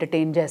ఉంటాం,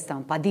 ఎంటర్టైన్ చేస్తాం.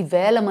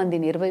 10,000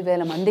 మందిని,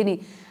 20,000 మందిని,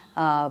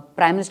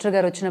 ప్రైమ్ మినిస్టర్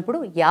గారు వచ్చినప్పుడు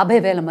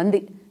 50,000 మంది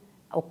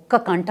ఒక్క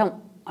కంఠం,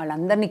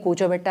 వాళ్ళందరినీ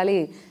కూర్చోబెట్టాలి,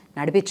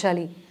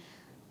 నడిపించాలి.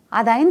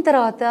 అది అయిన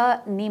తర్వాత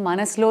నీ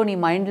మనసులో, నీ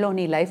మైండ్లో,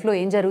 నీ లైఫ్లో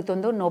ఏం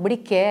జరుగుతుందో నోబడి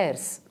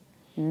కేర్స్.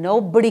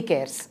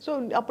 సో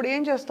అప్పుడు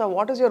ఏం చేస్తావు?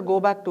 What is your go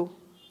back to?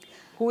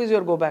 Who is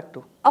your go back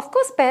to? Of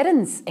course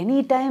parents. Any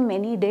time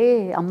any day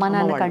అమ్మ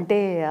నాన్న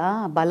కంటే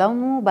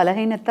బలము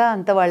బలహీనత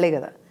అంత వాళ్ళే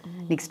కదా.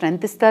 నీకు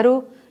స్ట్రెంత్ ఇస్తారు,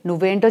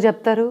 నువ్వేంటో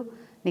చెప్తారు,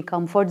 నీ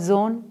కంఫర్ట్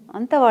జోన్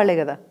అంతా వాళ్ళే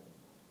కదా.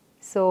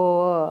 So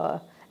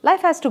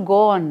life has to go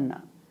on.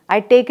 I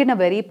take in a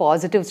very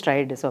positive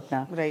stride Swapna.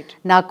 Right.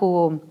 నాకు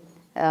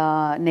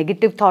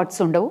నెగిటివ్ థాట్స్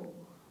ఉండవు.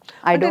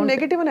 I don't.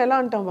 నెగిటివ్ అని ఎలా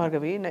అంటాం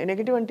భార్గవి?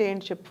 నెగిటివ్ అంటే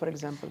ఏంటి చెప్పు. For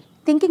example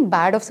thinking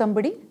bad of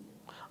somebody.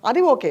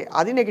 అది ఓకే,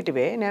 అది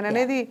నెగిటివే. నేను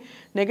అనేది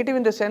negative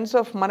in the sense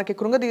of మనకి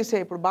కృంగదీసే.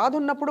 ఇప్పుడు బాధ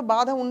ఉన్నప్పుడు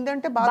బాధ ఉంది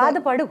అంటే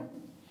బాధపడు.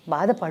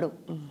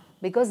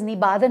 బికాజ్ నీ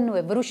బాధను నువ్వు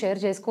ఎవ్వరూ షేర్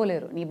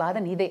చేసుకోలేరు. నీ బాధ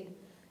నీదే.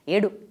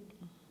 ఏడు,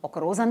 ఒక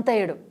రోజంతా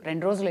ఏడు,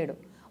 2 రోజులు ఏడు,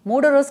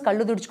 3వ రోజు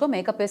కళ్ళు తుడుచుకో,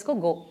 మేకప్ వేసుకో,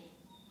 గో,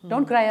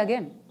 డోంట్ క్రై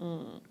అగైన్.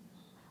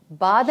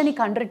 బాధ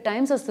నీకు 100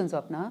 times వస్తుంది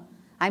స్వప్న.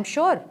 I'm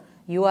sure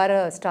you are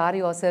a star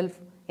your self.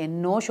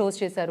 ఎన్నో షోస్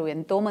చేశారు,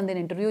 ఎంతోమందిని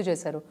ఇంటర్వ్యూ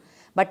చేశారు.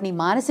 బట్ నీ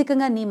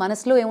మానసికంగా నీ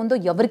మనసులో ఏముందో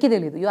ఎవరికీ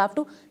తెలియదు. You have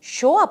to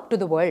show up to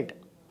the world.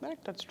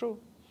 That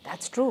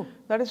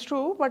is true.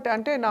 But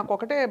అంటే నాకు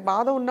ఒకటే,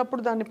 బాధ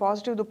ఉన్నప్పుడు దాన్ని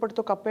పాజిటివ్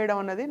దుప్పటితో కప్పేయడం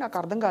అన్నది నాకు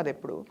అర్థం కాదు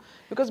ఎప్పుడు.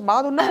 బికాస్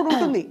బాధ ఉన్నప్పుడు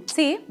ఉంటుంది,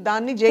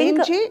 దాన్ని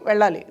జయించి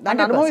వెళ్ళాలి,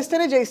 దాన్ని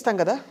అనుభవిస్తేనే జయిస్తాం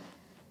కదా.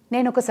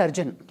 నేను ఒక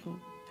సర్జన్.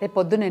 రేపు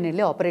పొద్దు నేను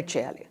వెళ్ళి ఆపరేట్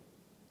చేయాలి.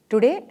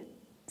 Today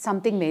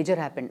something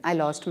major happened, I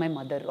lost my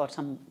mother or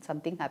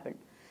something happened.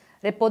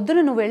 రేపు పొద్దున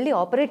నువ్వు వెళ్ళి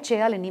ఆపరేట్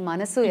చేయాలి. నీ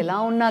మనసు ఎలా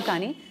ఉన్నా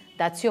కానీ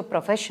దట్స్ యువర్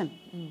ప్రొఫెషన్.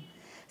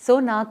 సో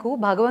నాకు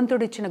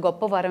భగవంతుడు ఇచ్చిన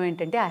గొప్ప వరం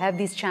ఏంటంటే I have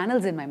these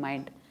channels in my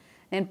mind.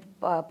 నేను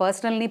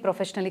పర్సనల్లీ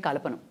ప్రొఫెషనల్లీ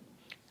కలపను.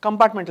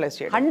 కంపార్ట్మెంటలైజ్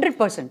చేయాలి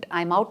 100%.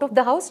 I'm out of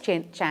the house,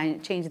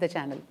 change the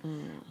channel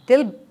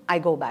till I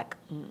go back.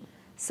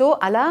 So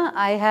అలా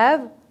ఐ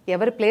హ్యావ్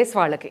ఎవరి ప్లేస్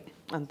వాళ్ళకి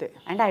అంతే.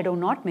 And I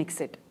don't not mix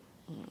it.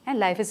 And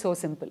life is so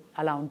simple.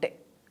 అలా ఉంటే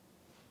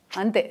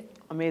అంతే.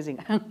 అమేజింగ్.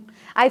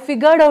 ఐ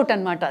ఫిగర్డ్ అవుట్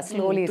అనమాట.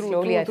 Slowly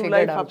I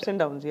figured out. ups and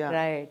downs, yeah.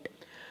 Right.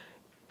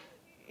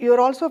 You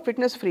are also a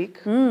fitness freak.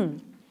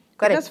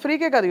 Fitness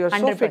freak ఏ కాదు, you are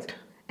so fit.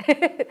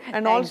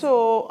 And also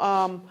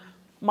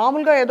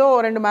మామూలుగా ఏదో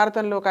 2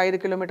 మ్యారథాన్లు, ఒక 5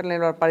 కిలోమీటర్లు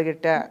నేను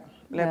పరిగెట్టా,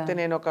 లేకపోతే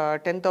నేను ఒక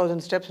 10,000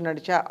 steps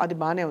నడిచా, అది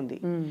బాగానే ఉంది.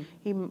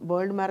 ఈ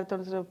వరల్డ్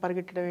మ్యారథాన్స్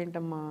పరిగెట్టడం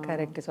ఏంటమ్మా?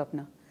 కరెక్ట్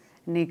స్వప్న,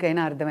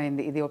 నీకైనా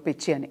అర్థమైంది ఇది ఓ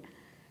పిచ్చి అని.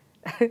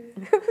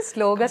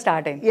 స్లోగా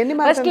స్టార్ట్ అయింది.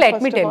 First let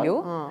me tell you,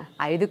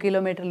 5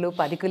 కిలోమీటర్లు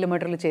 10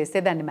 కిలోమీటర్లు చేస్తే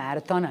దాన్ని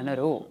మ్యారథాన్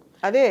అనరు.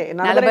 అదే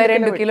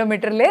 42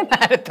 కిలోమీటర్లే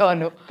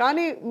మ్యారథాన్.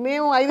 కానీ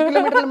మేము 5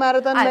 కిలోమీటర్ల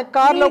మ్యారథాన్,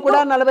 కార్లో కూడా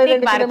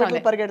 42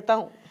 కిలోమీటర్లు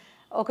పరిగెడతాం.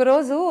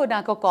 ఒకరోజు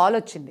నాకు కాల్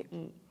వచ్చింది.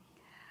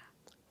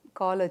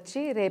 కాల్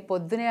వచ్చి రేపు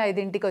పొద్దునే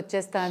 5ంటికి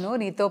వచ్చేస్తాను,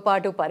 నీతో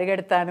పాటు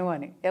పరిగెడతాను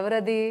అని.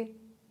 ఎవరది?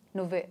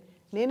 నువ్వే.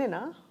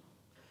 నేనేనా?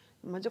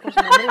 మధ్య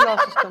కొంచెం memory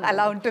loss వస్తుంది.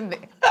 అలా ఉంటుంది.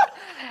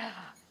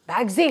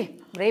 బ్యాగ్జీ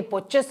రేపు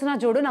వచ్చేస్తున్నా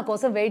చూడు, నా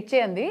కోసం వెయిట్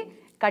చేయండి.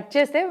 కట్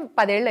చేస్తే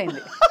 10 ఏళ్ళు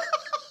అయింది.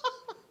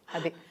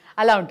 అది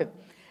అలా ఉంటుంది.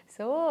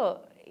 సో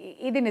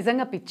ఇది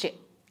నిజంగా పిచ్చే,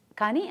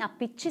 కానీ ఆ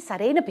పిచ్చి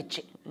సరైన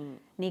పిచ్చి.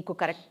 నీకు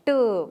correct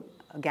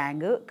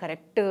gang,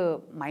 correct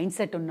mind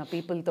set ఉన్న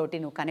పీపుల్ తోటి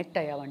నువ్వు కనెక్ట్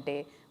అయ్యావంటే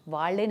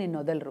వాళ్ళే నిన్ను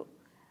వదలరు.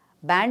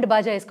 బ్యాండ్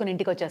బాజా వేసుకుని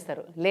ఇంటికి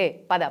వచ్చేస్తారు. లే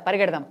పద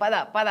పరిగెడదాం, పద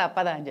పద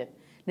పద అని చెప్పి.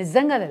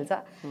 నిజంగా తెలుసా,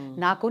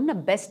 నాకున్న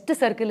బెస్ట్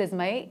సర్కిల్ ఇస్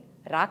మై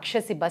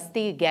రాక్షసి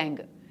బస్తీ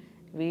గ్యాంగ్.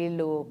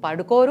 వీళ్ళు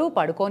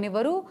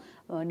పడుకోనివ్వరు,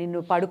 నిన్ను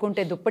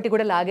పడుకుంటే దుప్పటి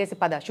కూడా లాగేసి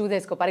పద షూస్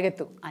వేసుకో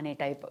పరిగెత్తు అనే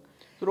టైప్.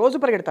 రోజు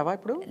పరిగెడతావా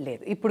ఇప్పుడు?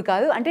 లేదు, ఇప్పుడు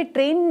కాదు. అంటే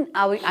ట్రైన్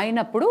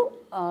అయినప్పుడు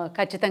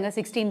ఖచ్చితంగా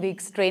 16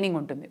 వీక్స్ ట్రైనింగ్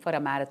ఉంటుంది ఫర్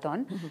అ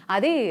మ్యారథాన్.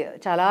 అది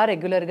చాలా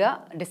రెగ్యులర్గా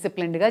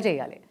డిసిప్లిన్డ్గా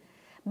చేయాలి.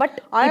 బట్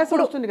ఆయాసం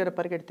వస్తుంది కదా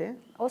పరిగెడితే?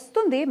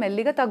 వస్తుంది,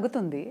 మెల్లిగా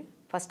తగ్గుతుంది.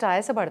 ఫస్ట్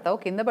ఆయాసపడతావు,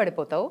 కింద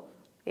పడిపోతావు,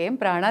 ఏం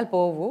ప్రాణాలు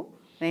పోవు,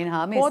 నేను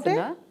హామీ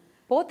ఇస్తున్నా.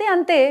 పోతే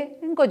అంతే,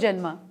 ఇంకో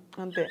జన్మ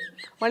అంతే.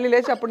 మళ్ళీ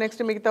లేచి అప్పుడు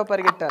నెక్స్ట్ మిగతా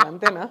పరిగెత్తాలి,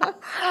 అంతేనా?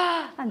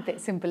 అంతే,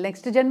 సింపుల్.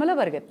 నెక్స్ట్ జన్మలో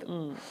పరిగెత్తు.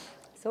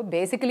 సో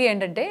బేసికలీ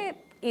ఏంటంటే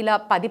ఇలా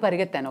 10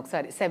 పరిగెత్తాను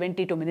ఒకసారి,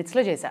 72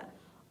 minutesలో చేశా.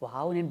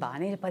 వావ్, నేను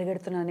బాగానే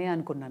పరిగెడుతున్నానే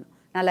అనుకున్నాను.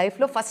 నా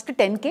లైఫ్లో first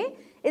 10K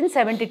in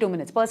 72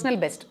 minutes, personal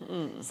best.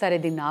 సరే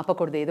దీన్ని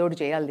ఆపకూడదు, ఏదో ఒకటి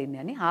చేయాలి దీన్ని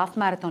అని హాఫ్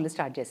మ్యారథాన్లో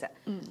స్టార్ట్ చేశా.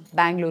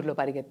 బెంగళూరులో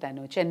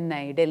పరిగెత్తాను,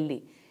 చెన్నై, ఢిల్లీ.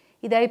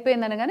 ఇది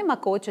అయిపోయింది అనగానే మా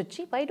కోచ్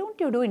వచ్చి why don't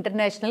you do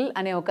international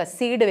అనే ఒక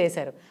సీడ్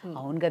వేశారు.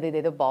 అవును కదా,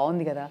 ఇదేదో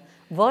బాగుంది కదా.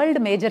 వరల్డ్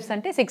మేజర్స్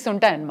అంటే 6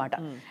 ఉంటాయన్నమాట.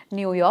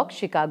 New York,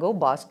 Chicago,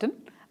 Boston,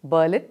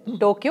 Berlin,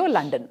 Tokyo,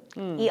 London.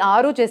 ఈ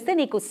 6 చేస్తే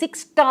నీకు 6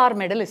 స్టార్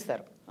మెడల్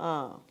ఇస్తారు.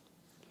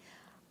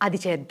 అది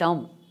చేద్దాం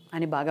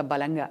అని బాగా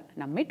బలంగా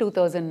నమ్మి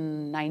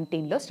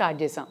 2019లో స్టార్ట్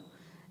చేసాం.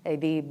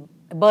 ఇది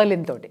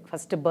బర్లిన్ తోటి,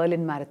 ఫస్ట్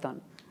బర్లిన్ మ్యారథాన్.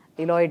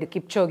 ఇలాయిడ్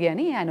కిప్చోగి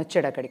అని ఆయన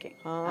వచ్చాడు అక్కడికి,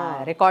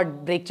 రికార్డ్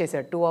బ్రేక్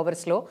చేశాడు. 2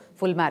 hours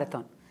ఫుల్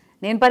మ్యారథాన్.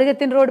 నేను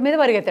పరిగెత్తిన రోడ్డు మీద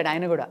పరిగెత్తాడు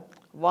ఆయన కూడా.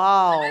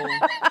 వావ్.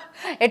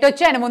 ఎటు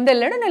వచ్చి ఆయన ముందు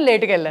వెళ్ళాడు, నేను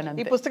లేట్గా వెళ్ళాను.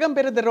 ఈ పుస్తకం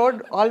పేరు the road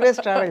always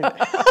travelled.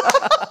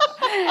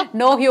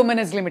 No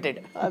human is limited.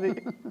 అది.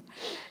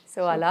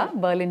 సో అలా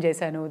బర్లిన్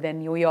చేశాను. దెన్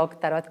న్యూయార్క్,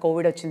 తర్వాత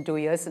కోవిడ్ వచ్చింది, 2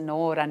 years no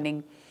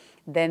running.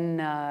 Then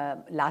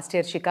last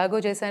year Chicago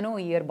చేశాను,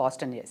 ఈ ఇయర్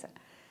బాస్టన్ చేశాను.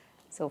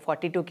 So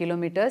 42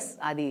 kilometers.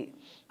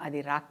 అది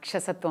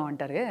రాక్షసత్వం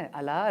అంటారు,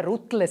 అలా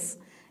ruthless.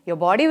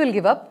 Your body will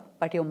give up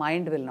but your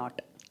mind will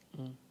not.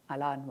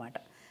 అలా అనమాట.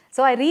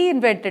 So I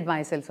reinvented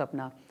my self.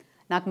 స్వప్న,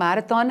 నాకు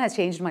marathon has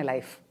changed my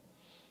life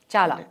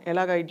చాలా.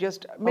 ఎలాగా? It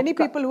just many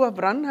people who have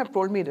run have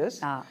told me this,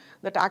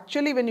 that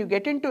actually when you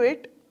get in to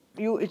it,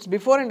 it's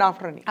before and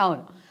after అని.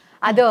 అవును,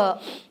 అది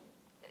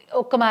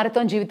ఒక్క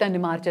marathon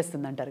జీవితాన్ని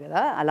మార్చేస్తుంది అంటారు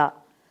కదా, అలా.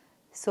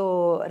 So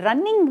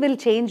running will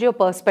change your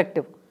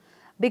perspective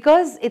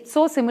because it's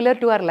so similar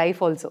to our life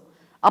also.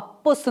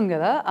 Up వస్తుంది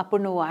కదా,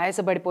 అప్పుడు నువ్వు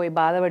ఆయాసపడిపోయి,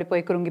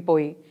 బాధపడిపోయి,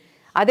 కృంగిపోయి,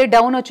 అదే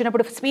డౌన్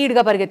వచ్చినప్పుడు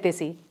స్పీడ్గా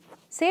పరిగెత్తేసి,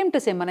 సేమ్ టు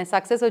సేమ్. మన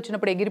సక్సెస్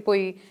వచ్చినప్పుడు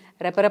ఎగిరిపోయి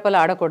రెపరెపలు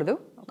ఆడకూడదు,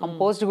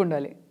 కంపోజ్డ్గా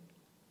ఉండాలి.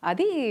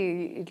 అది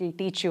ఇట్ విల్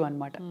టీచ్ యూ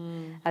అనమాట.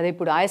 అదే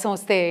ఇప్పుడు ఆయాసం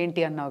వస్తే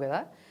ఏంటి అన్నావు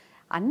కదా,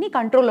 అన్నీ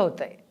కంట్రోల్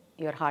అవుతాయి.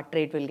 your heart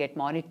rate will get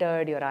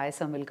monitored, your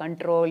ISM will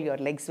control, your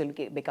legs will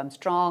become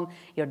strong,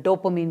 your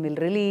dopamine will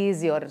release,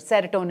 your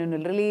serotonin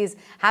will release,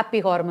 happy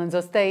hormones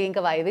vastayi.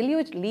 Inka why will you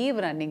leave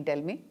running,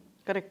 tell me?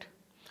 Correct.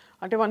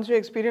 Ante once you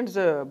experience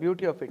the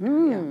beauty of it.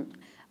 Yeah.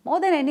 More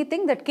than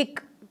anything, that kick,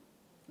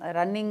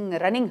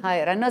 running high,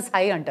 runners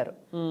high antaru.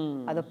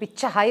 Ado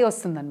picha high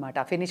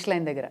vastundannamata finish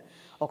line దగ్గర.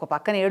 ఒక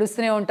పక్కన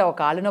ఏడుస్తూనే ఉంటావు,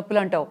 కాళ్ళు నొప్పులు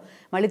అంటావు,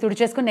 మళ్ళీ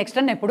తుడిచేసుకొని next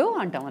run ఎప్పుడు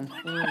అంటాం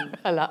అన్నమాట.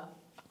 అలా.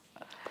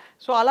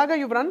 సో అలాగా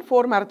you run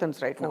 4 marathons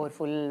right now? 4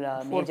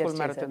 full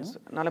marathons,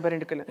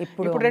 42 కిలోమీటర్లు.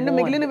 ఇప్పుడు 2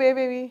 మిగిలినవి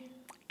ఏవేవి?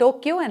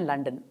 Tokyo and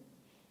London.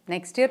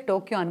 Next year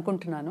Tokyo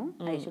అనుకుంటున్నాను.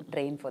 I should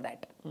train for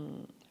that.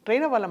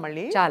 Train అవ్వాలా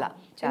మళ్ళీ? చాలా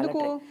చాలా.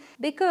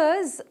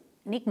 బికాజ్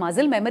నీకు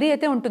మజిల్ మెమరీ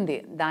అయితే ఉంటుంది,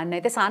 దాన్ని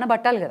అయితే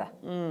సానబట్టాలి కదా.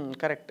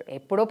 కరెక్ట్.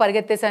 ఎప్పుడో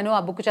పరిగెత్తేసాను,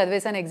 ఆ బుక్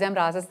చదివేసాను, ఎగ్జామ్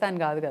రాసేస్తాను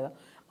కాదు కదా,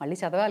 మళ్ళీ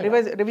చదవాలి,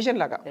 రివిజన్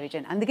లాగా.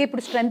 రివిజన్. అందుకే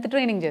ఇప్పుడు స్ట్రెంగ్త్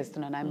ట్రైనింగ్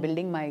చేస్తున్నాను. I'm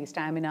building my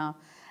stamina,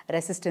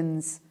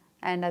 resistance,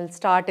 and I'll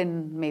start in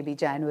maybe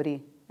January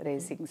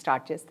racing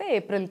start చేస్తే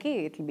ఏప్రిల్కి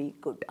ఇట్ విల్ బీ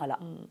గుడ్. అలా.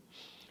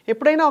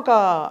 ఎప్పుడైనా ఒక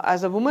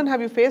as a women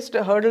have you faced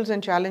hurdles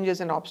and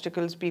challenges and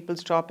obstacles, people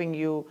stopping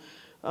you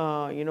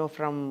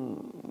from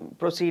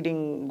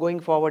proceeding,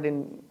 going forward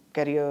in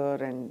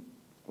career and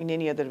in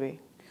any other way?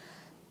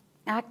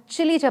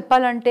 Actually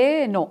చెప్పాలంటే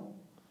no,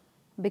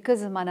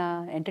 because మన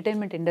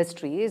entertainment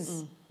industry is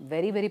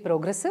very very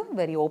progressive,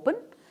 very open.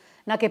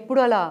 నాకు ఎప్పుడు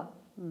అలా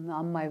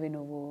అమ్మాయివి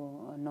నువ్వు,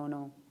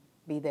 no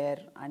be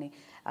there అని.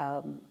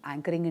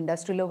 Anchoring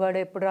ఇండస్ట్రీలో కూడా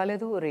ఎప్పుడు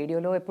రాలేదు,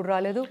 రేడియోలో ఎప్పుడు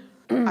రాలేదు.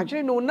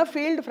 యాక్చువల్లీ నువ్వు ఉన్న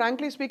field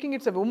frankly speaking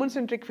it's women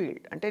centric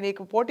field. అంటే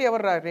నీకు పోటీ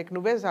ఎవరు రా, నీకు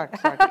నువ్వే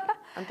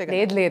అంతే.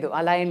 లేదు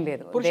అలా ఏం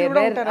లేదు,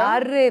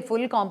 అరే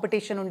ఫుల్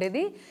కాంపిటీషన్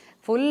ఉండేది.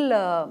 ఫుల్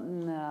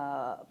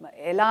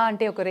ఎలా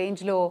అంటే ఒక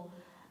రేంజ్లో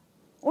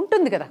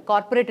ఉంటుంది కదా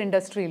కార్పొరేట్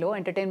ఇండస్ట్రీలో,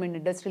 ఎంటర్టైన్మెంట్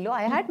ఇండస్ట్రీలో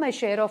I had my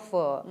share of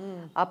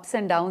ups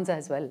and downs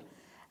as well.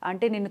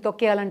 అంటే నిన్ను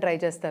తొక్కేయాలని ట్రై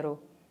చేస్తారు,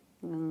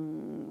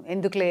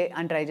 ఎందుకులే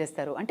అని ట్రై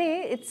చేస్తారు. అంటే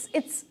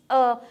ఇట్స్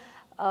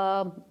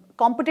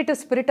కాంపిటేటివ్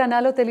స్పిరిట్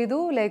అనాలో తెలీదు,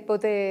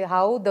 లేకపోతే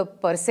హౌ ద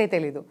పర్సే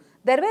తెలీదు.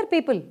 దెర్ వేర్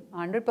పీపుల్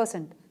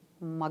 100%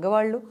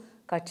 మగవాళ్ళు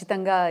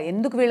ఖచ్చితంగా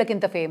ఎందుకు వీళ్ళకి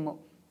ఇంత ఫేమ్,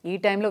 ఈ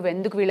టైంలో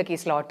ఎందుకు వీళ్ళకి ఈ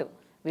స్లాట్,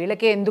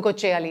 వీళ్ళకే ఎందుకు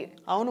వచ్చేయాలి,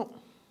 అవును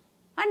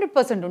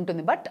 100%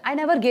 ఉంటుంది. But I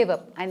never gave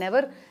up, I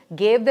never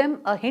gave them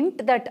a hint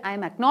that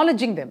I'm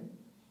acknowledging them.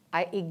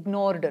 I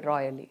ignored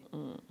రాయలీ.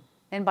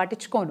 నేను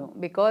పట్టించుకోను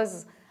because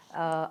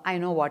I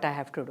know what I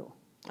have to do.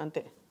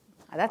 అంతే.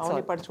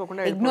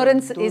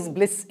 Ignorance is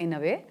bliss in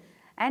a way.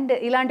 And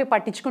ఇలాంటివి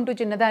పట్టించుకుంటూ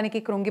చిన్నదానికి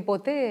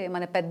కృంగిపోతే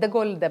మన పెద్ద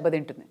goal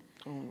దెబ్బతింటుంది.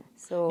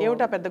 So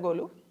ఏమిటా పెద్ద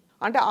గోలు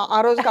అంటే ఆ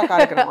రోజుకి ఆ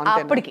కార్యక్రమం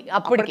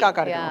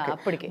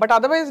అప్పటికి. బట్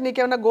అదర్వైజ్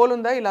నీకేమైనా గోల్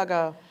ఉందా? ఇలాగా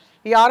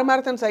ఈ 6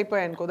 మ్యారథాన్స్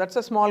అయిపోయాయి అనుకో, that's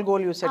a small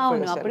goal you set for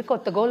yourself. అప్పటికి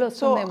కొత్త గోల్ సో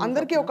వస్తుంది.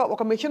 అందరికీ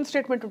ఒక మిషన్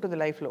స్టేట్మెంట్ ఉంటుంది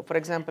లైఫ్లో. ఫర్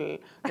ఎగ్జాంపుల్,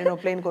 నేను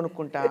ప్లేన్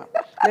కొనుక్కుంటా,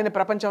 నేను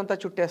ప్రపంచం అంతా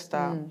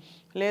చుట్టేస్తా,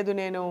 లేదు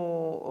నేను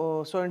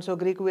సో అండ్ సో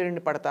గ్రీకు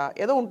వీరుని పడతా,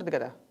 ఏదో ఉంటుంది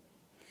కదా.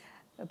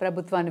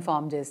 ప్రభుత్వాన్ని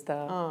ఫామ్ చేస్తా,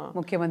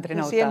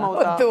 ముఖ్యమంత్రిని సీఎం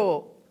అవుతా,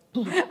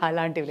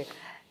 అలాంటివి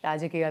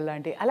రాజకీయాలు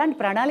అలాంటి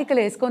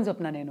ప్రణాళికలు వేసుకొని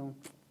చెప్తున్నా నేను.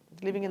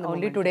 Living in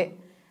only today.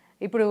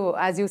 ఇప్పుడు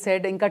యాజ్ యూ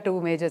సెడ్ ఇంకా 2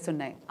 మేజర్స్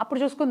ఉన్నాయి, అప్పుడు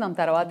చూసుకుందాం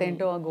తర్వాత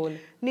ఏంటో ఆ గోల్.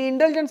 నీ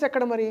ఇంటెలిజెన్స్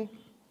ఎక్కడ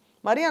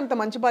మరీ అంత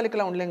మంచి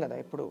బాలికలా ఉండలేం కదా.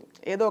 ఇప్పుడు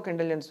ఏదో ఒక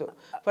ఇంటెలిజెన్స్,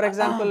 ఫర్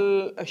ఎగ్జాంపుల్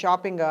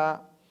షాపింగా,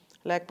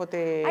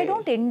 లేకపోతే I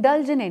don't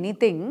indulge in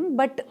anything.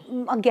 But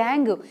ఆ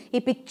గ్యాంగ్, ఈ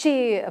పిచ్చి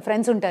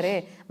ఫ్రెండ్స్ ఉంటారే,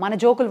 మన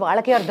జోకులు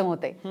వాళ్ళకే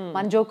అర్థమవుతాయి,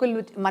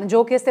 మన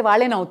జోక్ వేస్తే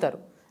వాళ్ళే నవ్వుతారు.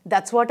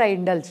 That's what I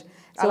indulge.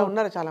 అలా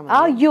ఉన్నారు చాలా మంది.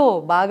 అయ్యో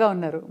బాగా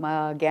ఉన్నారు, మా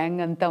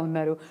గ్యాంగ్ అంతా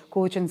ఉన్నారు.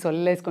 కూర్చొని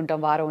సొల్లేసుకుంటాం,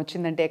 వారం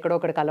వచ్చిందంటే ఎక్కడో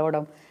ఒకటి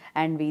కలవడం.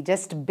 And we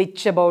just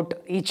bitch about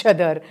each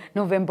other.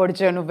 నువ్వేం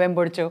పొడిచావు,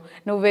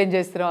 నువ్వేం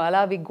చేస్తున్నావు,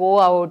 అలా వి గో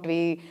అవుట్.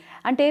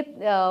 అంటే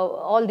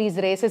ఆల్ దీస్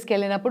రేసెస్కి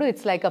వెళ్ళినప్పుడు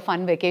it's like a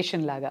fun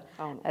vacation లాగా,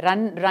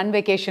 రన్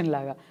వెకేషన్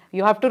లాగా.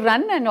 You have to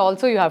run and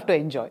also you have to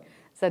enjoy.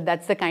 So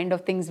that's the kind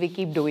of things we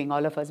keep doing,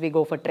 all of us. We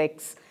go for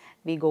treks,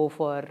 we go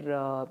for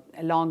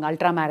long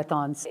ultra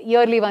marathons.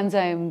 Yearly once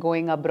I'm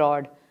going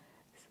abroad.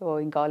 So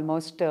ఇంకా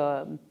almost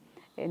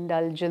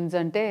indulgence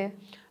అంటే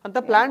అంత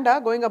ప్లాన్డా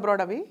going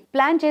abroad? అవి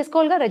plan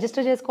చేసుకోవాలిగా,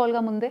 register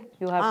చేసుకోవాలిగా ముందే.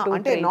 You have to.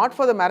 అంటే not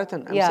for the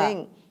marathon, I am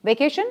saying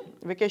vacation.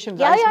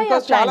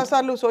 Because చాలా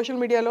సార్లు social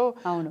మీడియాలో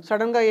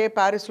sudden గా ఏ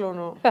పారిస్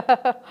లోనో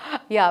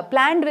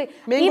ప్లాన్డ్.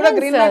 మేము కూడా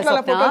గ్రీన్ లైట్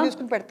లో ఫోటో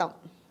తీసుకుని పెడతాం.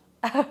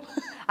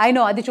 ఐ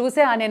నో, అది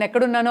చూసే నేను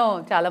ఎక్కడున్నానో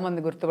చాలా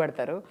మంది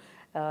గుర్తుపడతారు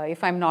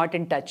if I'm not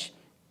in touch.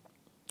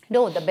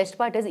 No, the best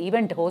part is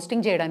event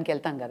hosting చేయడానికి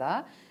వెళ్తాం కదా.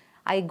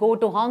 I go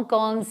to Hong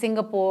Kong,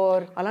 Singapore.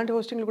 అలాంటి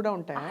హోస్టింగ్లు కూడా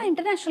ఉంటాయా?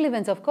 International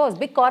events of course,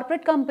 big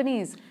corporate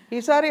companies.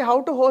 ఈసారి how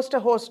to host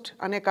a host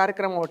అనే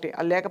కార్యక్రమం ఒకటి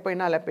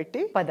లేకపోయినా అలా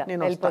పెట్టి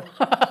నేను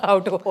how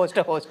to host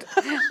a host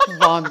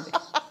బాగుంది.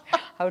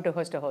 How to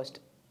host a host,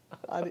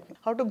 అది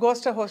how to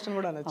ghost a host అని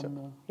కూడా అనొచ్చు.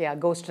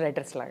 గోస్ట్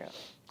రైటర్స్ లాగా.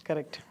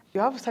 Correct.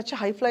 You have such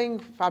high flying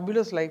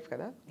fabulous life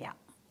కదా.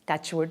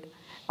 Touch wood,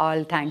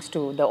 all thanks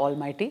to the all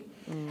mighty.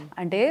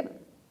 అంటే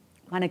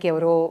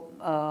మనకెవరో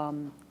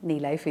నీ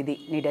life ఇది,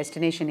 నీ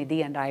డెస్టినేషన్ ఇది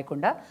అని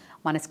రాయకుండా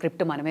మన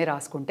స్క్రిప్ట్ మనమే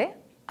రాసుకుంటే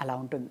అలా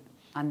ఉంటుంది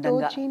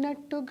అందంగా.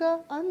 నచ్చినట్టుగా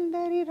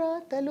అందరి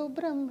రాతలు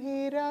బ్రహ్మే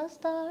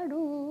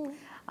రాస్తాడు.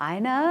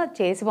 ఆయన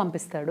చేసి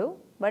పంపిస్తాడు,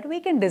 but we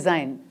can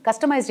design,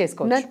 customise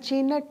చేసుకోవచ్చు.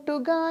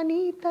 నచ్చినట్టుగా నీ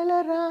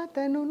తల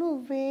రాతను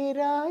నువ్వే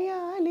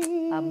రాయాలి.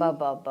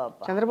 అబ్బాబ్బాబ్బా,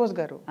 చంద్రబోస్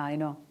గారు.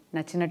 ఆయన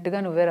నచ్చినట్టుగా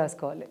నువ్వే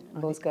రాసుకోవాలి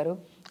బోస్ గారు.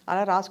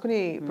 అలా రాసుకుని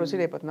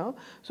proceed అయిపోతున్నావు.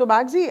 So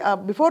Bagchi,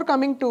 before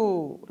coming to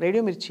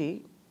radio మిర్చి,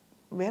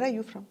 వేర్ ఆర్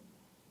యూ ఫ్రమ్?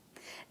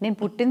 నేను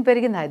పుట్టిన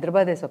పెరిగింది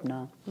హైదరాబాదే స్వప్న.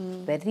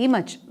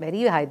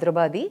 వెరీ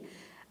హైదరాబాదీ.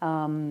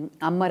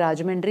 అమ్మ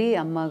రాజమండ్రి,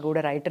 అమ్మ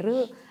కూడా రైటరు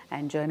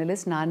అండ్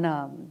జర్నలిస్ట్. నాన్న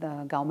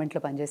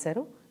గవర్నమెంట్లో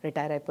పనిచేశారు,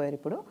 రిటైర్ అయిపోయారు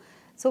ఇప్పుడు.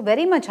 So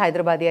very much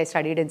Hyderabadi. I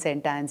studied in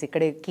Saint Ann's,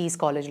 ఇక్కడే కీస్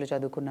కాలేజ్లో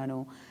చదువుకున్నాను.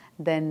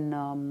 దెన్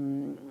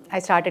ఐ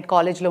స్టార్టెడ్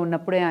కాలేజ్లో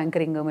ఉన్నప్పుడే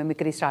యాంకరింగ్,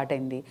 మిమిక్రీ స్టార్ట్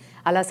అయింది.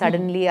 అలా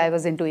suddenly I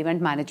was in to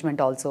event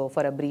management also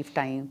for a brief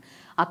time.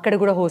 అక్కడ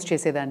కూడా హోస్ట్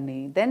చేసేదాన్ని.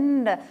 Then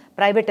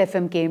private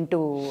FM came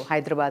to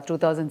Hyderabad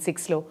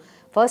 2006లో.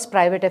 First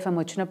private FM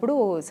వచ్చినప్పుడు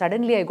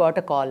suddenly I got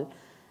a call.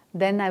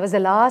 Then I was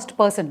the last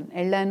person.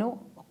 వెళ్ళాను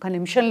ఒక్క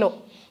నిమిషంలో.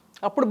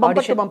 అప్పుడు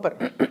bumper to bumper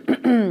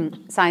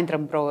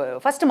సాయంత్రం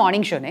first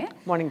morning షోనే.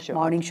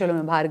 Morning షోలో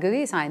భార్గవి,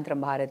 సాయంత్రం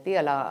భారతి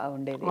అలా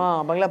ఉండేది.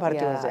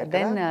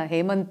 దెన్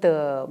హేమంత్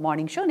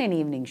మార్నింగ్ షో, నేను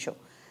ఈవినింగ్ షో.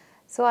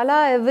 సో అలా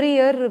every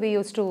year we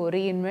use to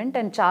reinvent.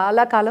 And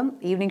చాలా కాలం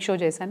ఈవినింగ్ షో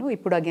చేశాను.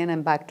 ఇప్పుడు again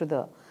I'm back to the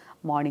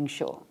morning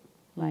show.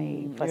 My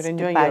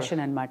first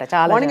passion అనమాట.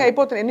 చాలా మార్నింగ్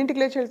అయిపోతుంది.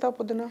 ఎన్నింటికి లేచి వెళ్తావు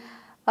పొద్దున?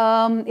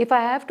 If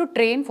I have to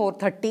train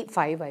 4:30,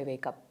 5 I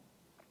wake up.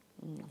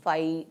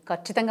 5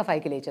 ఖచ్చితంగా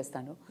 5కి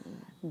లేచేస్తాను.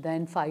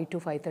 Then 5 to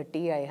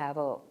 5:30 I have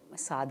a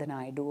Sadhana,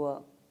 I do a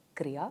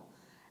క్రియా.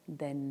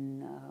 Then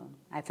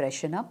I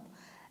freshen up.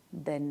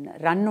 Then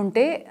run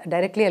ఉంటే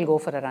directly I'll go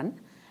for a run.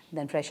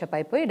 Then fresh up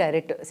అయిపోయి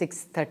direct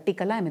 6:30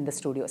 కల్లా I'm in the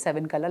studio.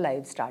 7 కల్లా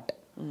live start.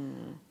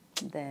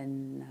 Then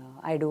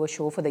I do a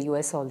show for the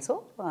US also,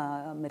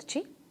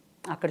 మిర్చి.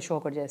 అక్కడ show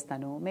ఒకటి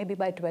చేస్తాను. Maybe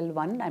by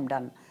 12-1 I'm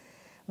done.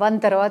 1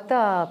 తర్వాత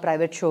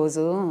private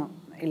shows,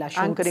 ఇలా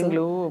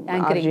యాంకరింగ్లు,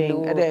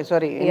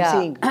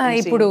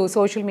 ఇప్పుడు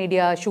సోషల్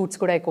మీడియా షూట్స్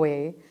కూడా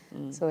ఎక్కువయ్యాయి.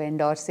 So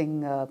endorsing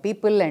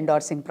people,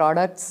 endorsing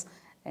products,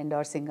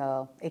 endorsing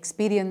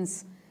experience.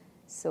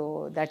 So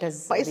that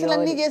is.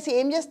 పైసలన్నీ చేసి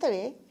ఏం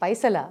చేస్తావే?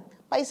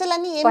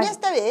 పైసలన్నీ ఏం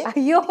చేస్తావే?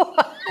 అయ్యో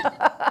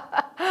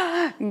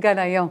ఇంకా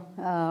నయ్యం.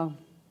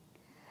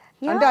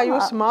 అంటే ఐ యు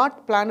స్మార్ట్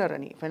ప్లానర్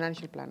అని,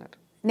 ఫైనాన్షియల్ ప్లానర్.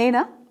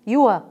 నేనా?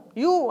 You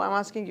I'm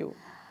asking you.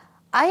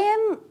 I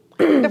ఎమ్.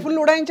 అంటే ఫుల్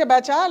ఉడాయించే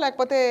బ్యాచా,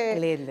 లేకపోతే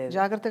లేదు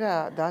జాగ్రత్తగా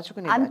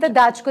దాచుకునే? అంత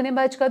దాచుకునే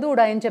బ్యాచ్ కాదు,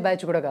 ఉడాయించే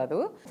బ్యాచ్ కూడా కాదు.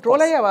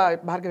 ట్రోల్ అయ్యావా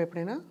భార్గవి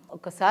ఎప్పుడైనా?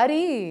 ఒకసారి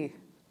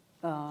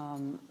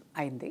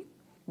అయింది.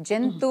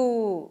 జంతు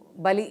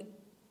బలి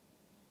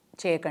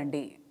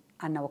చేయకండి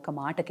అన్న ఒక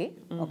మాటకి,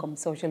 ఒక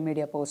సోషల్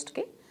మీడియా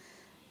పోస్ట్కి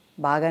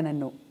బాగా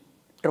నన్ను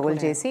ట్రోల్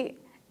చేసి,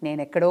 నేను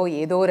ఎక్కడో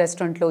ఏదో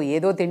రెస్టారెంట్లో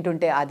ఏదో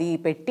తింటుంటే అది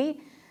పెట్టి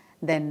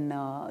దెన్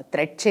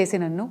థ్రెట్ చేసి,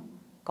 నన్ను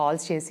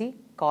కాల్స్ చేసి,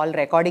 కాల్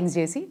రికార్డింగ్స్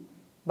చేసి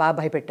బాగా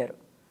భయపెట్టారు,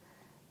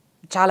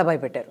 చాలా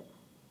భయపెట్టారు.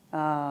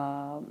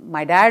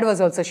 My dad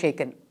was also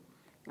షేకెన్.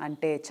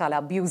 అంటే చాలా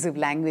అబ్యూజివ్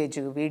లాంగ్వేజ్,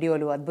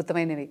 వీడియోలు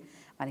అద్భుతమైనవి.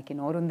 మనకి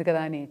నోరు ఉంది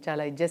కదా అని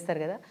చాలా ఇది చేస్తారు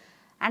కదా.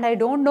 And I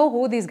don't know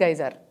who these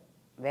guys are,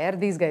 wear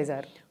these guys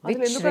are,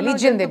 which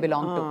religion they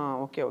belong to,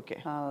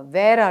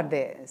 where are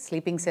they,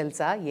 sleeping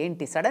సెల్సా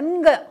ఏంటి?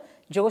 సడన్గా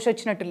జోష్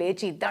వచ్చినట్టు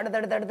లేచి దడ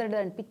దడ దడ దడ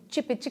అని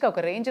పిచ్చిగా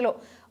ఒక రేంజ్లో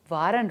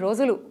వారం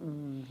రోజులు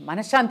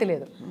మనశ్శాంతి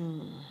లేదు.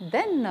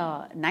 Then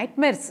night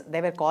mares, they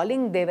were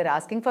calling, they were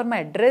asking for my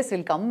address,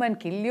 will come and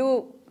kill you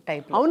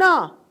type. అవునా?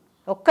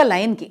 ఒక్క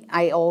లైన్కి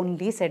I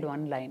only said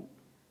 1 line.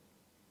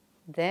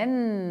 Then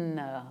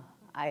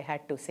I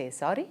had to say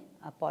sorry,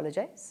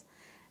 apologise,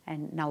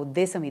 and నా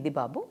ఉద్దేశం ఇది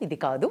బాబు, ఇది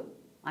కాదు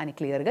అని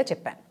క్లియర్గా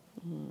చెప్పాను.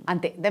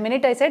 అంతే. The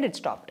minute I said it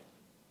stopped.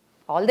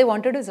 All they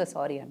wanted is a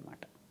sorry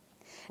అనమాట.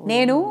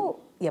 నేను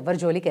ఎవరి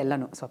జోలికి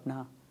వెళ్ళను స్వప్న,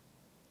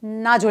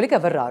 నా జోలికి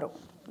ఎవరు రారు.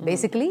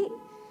 Basically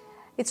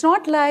it's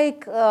not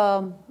like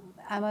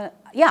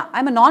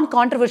I'm a non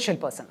controversial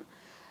person.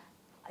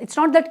 It's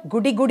not that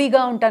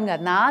గుడిగా ఉంటాను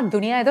కదా, నా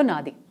దునియా ఏదో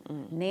నాది.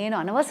 నేను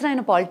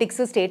అనవసరమైన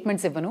పాలిటిక్స్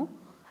స్టేట్మెంట్స్ ఇవ్వను.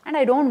 And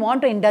I don't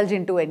want to indulge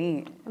in to any.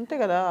 అంతే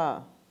కదా.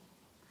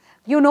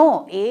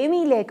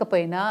 ఏమీ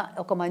లేకపోయినా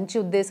ఒక మంచి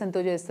ఉద్దేశంతో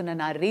చేస్తున్న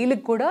నా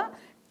రీల్కి కూడా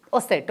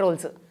వస్తాయి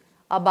ట్రోల్స్.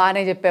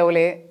 బాగానే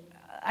చెప్పావులే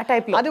ఆ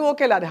టైప్లో. అది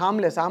ఓకేలా, అది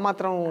హార్మ్లెస్, ఆ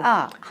మాత్రం.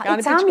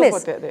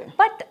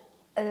 బట్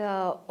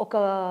ఒక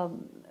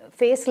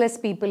faceless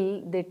people,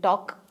 they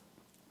talk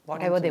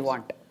what ever they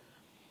want.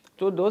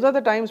 So those are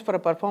the times for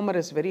a performer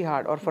is very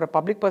hard, are for a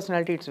public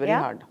personality it's very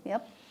hard.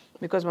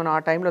 Because మనం ఆ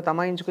టైంలో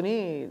తమాయించుకుని,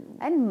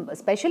 అండ్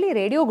స్పెషలీ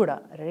రేడియో కూడా,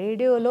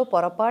 రేడియోలో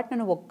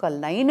పొరపాటున ఒక్క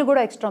line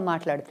కూడా extra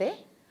మాట్లాడితే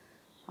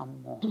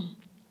అమ్మో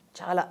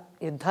చాలా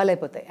యుద్ధాలు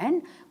అయిపోతాయి. అండ్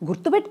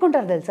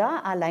గుర్తుపెట్టుకుంటారు తెలుసా,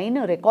 ఆ లైన్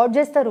రికార్డ్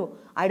చేస్తారు.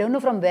 I don't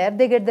know from where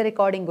they get the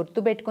recording.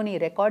 గుర్తుపెట్టుకుని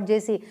రికార్డ్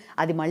చేసి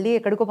అది మళ్ళీ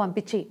ఎక్కడికో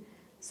పంపించి.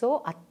 సో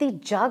అతి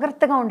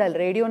జాగ్రత్తగా ఉండాలి.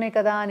 రేడియోనే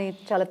కదా అని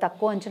చాలా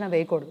తక్కువ అంచనా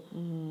వేయకూడదు.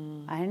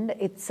 And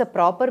it's a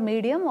proper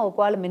medium.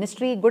 ఒకవేళ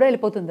మినిస్ట్రీకి కూడా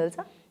వెళ్ళిపోతుంది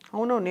తెలుసా.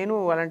 అవును, నేను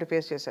అలాంటి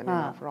ఫేస్ చేశాను.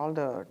 For all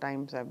the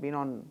times I been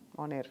on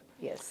air.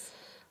 Yes.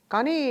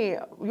 కానీ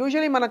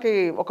యూజువలీ మనకి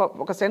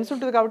ఒక సెన్స్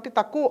ఉంటుంది కాబట్టి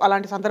తక్కువ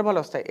అలాంటి సందర్భాలు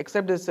వస్తాయి.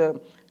 ఎక్సెప్ట్ దిస్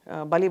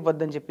బలి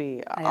ఇవ్వద్దని చెప్పి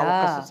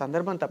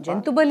సందర్భం తప్ప.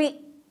 జంతు బలి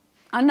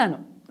అన్నాను,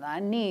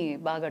 దాన్ని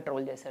బాగా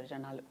ట్రోల్ చేశారు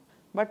జనాలు.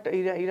 బట్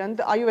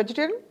ఇదంతా ఐ యు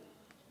వెజిటేరియన్,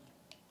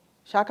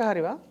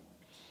 శాకాహారివా?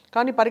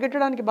 కానీ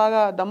పరిగెట్టడానికి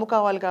బాగా దమ్ము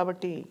కావాలి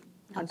కాబట్టి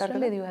అంటారు.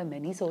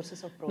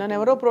 నన్ను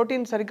ఎవరో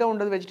ప్రోటీన్ సరిగ్గా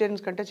ఉండదు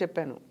వెజిటేరియన్స్ కంటే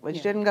చెప్పాను,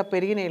 వెజిటేరియన్గా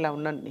పెరిగిన ఇలా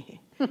ఉన్నాను,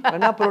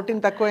 నా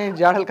ప్రోటీన్ తక్కువ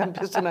జాడలు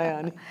కనిపిస్తున్నాయా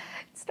అని.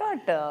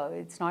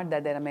 It's not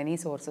that there are many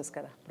sources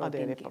kada.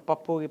 అదే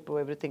పప్పు గిప్పు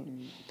everything.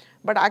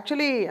 But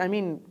actually I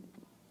mean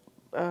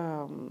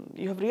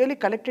you have really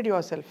collected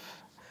your self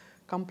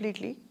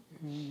completely.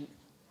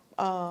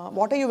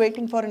 What are you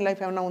waiting for in life?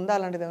 ఏమన్నా ఉందా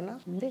అలాంటిది? ఏమన్నా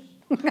ఉంది?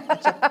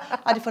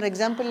 అది ఫర్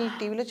ఎగ్జాంపుల్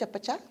టీవీలో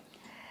చెప్పచ్చా?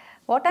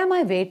 What am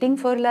I waiting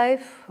for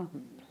life?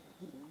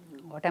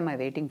 What am I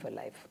waiting for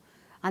life?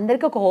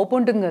 అందరికీ ఒక hope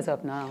ఉంటుంది కదా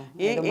స్వప్న.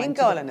 ఏం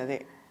కావాలని అదే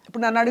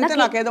ఇప్పుడు నన్ను అడిగితే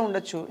నాకేదో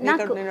ఉండొచ్చు,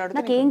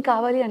 నాకు ఏం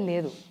కావాలి అని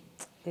లేదు.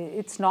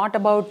 ఇట్స్ నాట్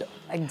అబౌట్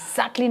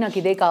ఎగ్జాక్ట్లీ నాకు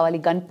ఇదే కావాలి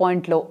గన్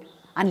పాయింట్లో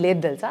అని లేదు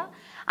తెలుసా.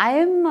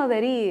 I'm a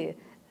very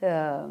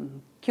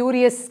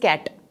curious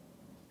cat.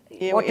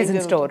 What is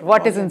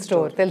in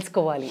store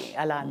తెలుసుకోవాలి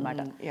అలా అనమాట.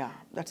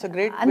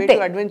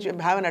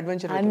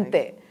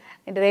 అంతే.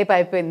 రేపు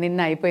అయిపోయింది,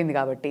 నిన్న అయిపోయింది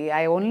కాబట్టి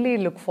ఐ ఓన్లీ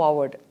లుక్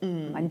ఫార్వర్డ్.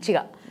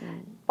 మంచిగా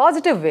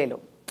పాజిటివ్ వేలో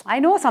I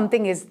know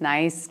something is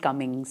nice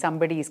coming,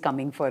 somebody is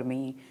coming for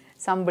me,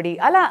 somebody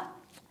ala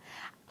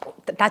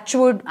touch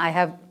wood. I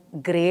have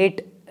great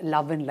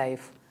love in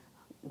life,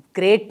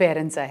 great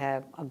parents I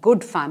have, a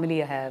good family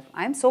I have.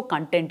 I am so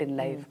content in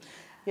life.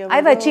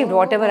 I've achieved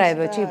whatever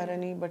I've achieved.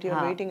 But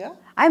you're waiting?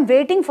 I'm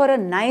waiting for a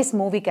nice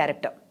movie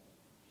character.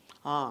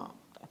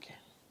 Okay.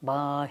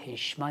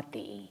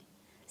 Bahishmati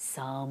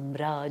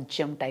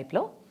Samrajyam type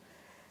lo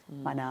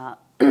mana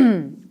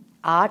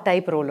ఆ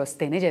type role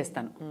వస్తేనే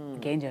చేస్తాను,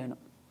 ఇంకేం చేయను.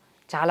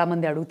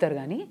 చాలామంది అడుగుతారు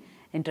కానీ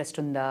interest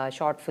ఉందా,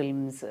 short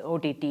films,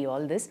 OTT,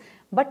 all this,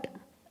 but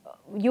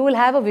you will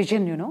have a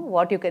vision, you know,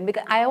 what you can,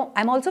 because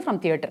I'm also from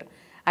theatre.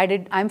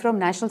 I'm from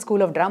National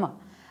School of Drama.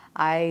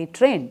 I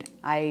trained,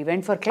 I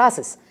went for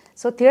classes.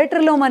 So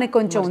theatre లో మనకి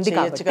కొంచెం ఉంది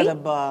కాబట్టి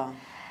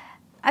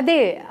అదే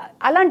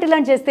అలాంటి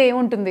చేస్తే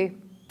ఏముంటుంది,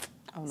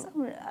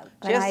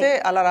 చేస్తే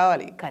అలా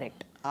రావాలి.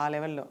 కరెక్ట్. ఆ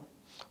లెవెల్లో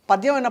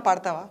పద్యం ఏమన్నా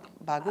పాడతావా?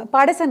 బాగా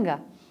పాడేసంగా,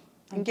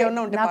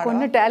 ఇంకేమన్నా ఉంటే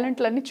నాకున్న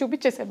టాలెంట్లన్నీ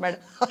చూపించేశాను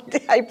మేడం.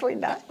 అంతే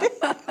అయిపోయిందా?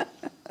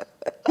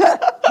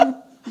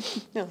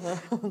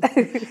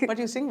 But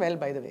you sing well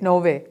by the way. No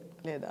way.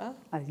 లేదా?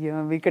 అయ్యో,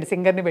 ఇక్కడ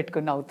సింగర్ని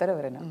పెట్టుకుని అవుతారు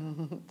ఎవరైనా.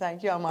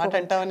 థ్యాంక్ యూ, ఆ మాట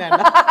అంటావని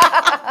అన్న.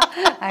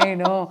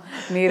 అయినో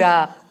మీరు ఆ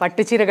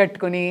పట్టు చీర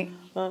కట్టుకుని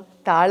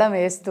తాళం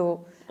వేస్తూ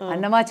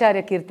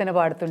అన్నమాచార్య కీర్తన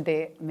పాడుతుంటే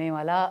మేము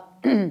అలా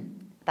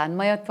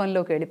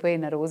తన్మయత్వంలోకి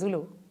వెళ్ళిపోయిన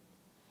రోజులు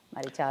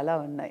మరి చాలా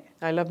ఉన్నాయి.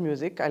 I love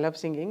music, I love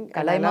singing,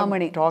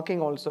 Kalaimamani,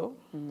 talking also.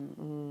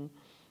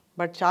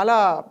 But చాలా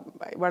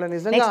ఇవాళ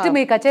నిజంగా. నెక్స్ట్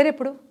మీ కచేరీ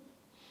ఎప్పుడు?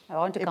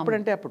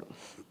 ఎప్పుడంటే అప్పుడు.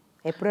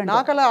 ఎప్పుడు?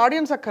 నాకు అలా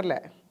ఆడియన్స్ అక్కర్లే,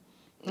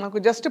 నాకు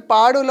జస్ట్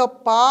పాడులో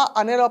పా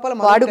అనే లోపల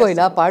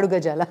పాడుకోయిలా, పాడు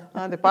గజాల,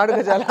 అదే పాడు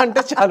గజాల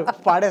అంటే చాలు,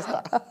 పాడేస్తా.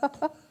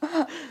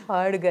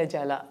 పాడు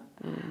గజాల,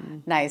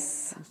 నైస్.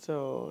 So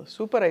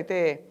super. అయితే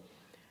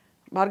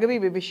Bhargavi,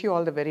 we wish you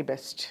all the very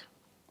best.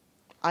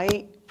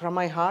 From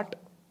my heart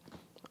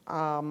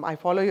I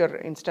follow your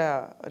Insta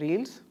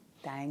reels.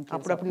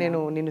 అప్పుడప్పుడు నేను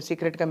నిన్ను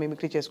సీక్రెట్గా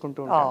మిమిక్రీ చేసుకుంటూ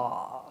ఉంటాను.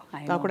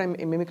 నాకు కూడా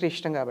మిమిక్రీ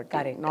ఇష్టం కాబట్టి,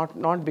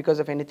 not because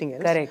of anything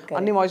else.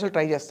 అన్ని వాయిస్లు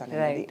ట్రై చేస్తాను.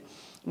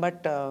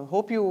 But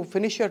hope you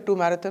finish your 2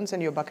 marathons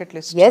and your bucket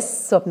list. Yes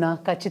స్వప్న,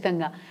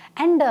 ఖచ్చితంగా.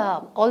 అండ్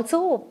ఆల్సో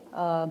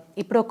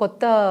ఇప్పుడు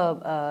కొత్త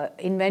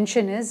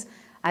invention is,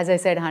 as I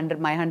said,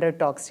 my 100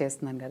 talks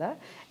చేస్తున్నాను కదా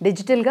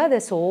డిజిటల్గా.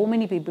 There so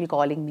many people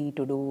calling me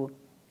to do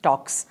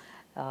talks,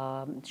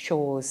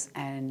 shows,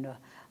 and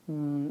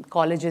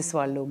colleges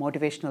వాళ్ళు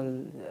motivational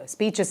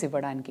speeches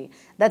ఇవ్వడానికి.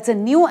 That's a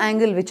new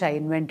angle which I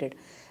invented.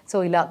 So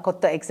ఇలా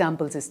కొత్త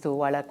examples ఇస్తూ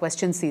వాళ్ళ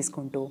క్వశ్చన్స్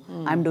తీసుకుంటూ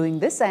ఐఎమ్ డూయింగ్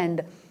దిస్. అండ్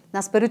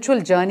నా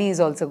spiritual journey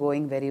is also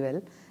going very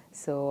well.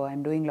 So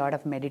I'm doing lot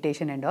of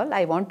meditation and all.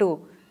 I want to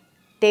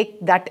take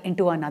that in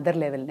to another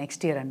level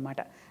next year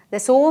అనమాట. They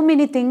so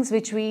many things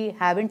which we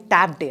haven't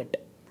tapped it.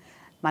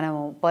 మనం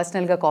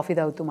పర్సనల్గా coffee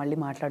తాగుతూ మళ్ళీ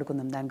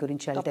మాట్లాడుకుందాం దాని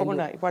గురించి.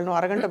 ఇప్పుడు నువ్వు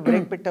అరగంట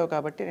బ్రేక్ పెట్టావు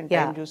కాబట్టి నేను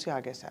టైం చూసి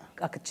ఆగేసా.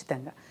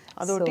 ఖచ్చితంగా.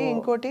 అదొకటి.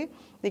 ఇంకోటి,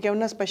 నీకు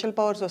ఏమన్నా స్పెషల్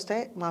పవర్స్ వస్తే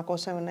మా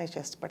కోసం ఏమన్నా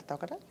చేసి పెడతావు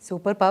కదా?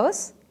 Super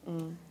powers?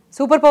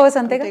 సూపర్ పవర్స్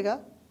అంతేగా.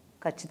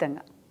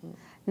 ఖచ్చితంగా.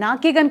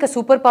 నాకే కనుక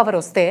సూపర్ పవర్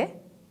వస్తే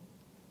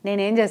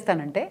నేనేం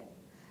చేస్తానంటే,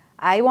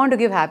 I want to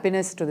give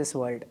happiness to this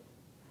world.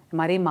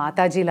 మరీ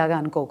మాతాజీ లాగా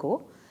అనుకోకు.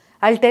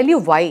 I will tell you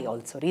why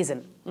also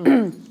reason.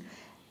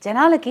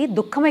 జనాలకి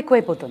దుఃఖం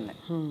ఎక్కువైపోతుంది,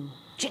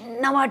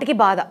 చిన్న వాటికి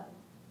బాధ,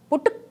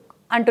 పుట్టు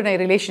అంటున్నాయి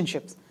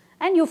relationships,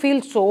 and you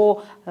feel so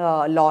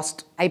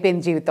last,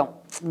 అయిపోయింది జీవితం,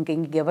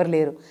 ఇంకెవరు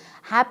లేరు.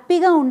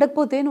 హ్యాపీగా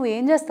ఉండకపోతే నువ్వు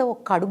ఏం చేస్తావు?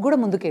 ఒక్క అడుగు కూడా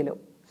ముందుకెళ్ళవు.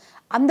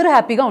 అందరూ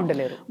హ్యాపీగా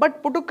ఉండలేరు. బట్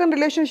పుట్టుకన్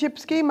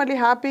రిలేషన్షిప్స్కి మళ్ళీ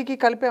హ్యాపీకి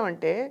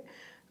కలిపామంటే,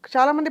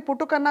 చాలామంది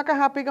పుట్టుకన్నాక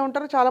హ్యాపీగా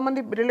ఉంటారు, చాలామంది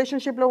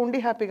రిలేషన్షిప్లో ఉండి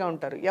హ్యాపీగా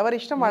ఉంటారు. ఎవరి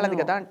ఇష్టం వాళ్ళది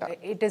కదా అంట.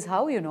 It is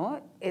how you know.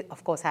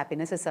 Of course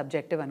happiness is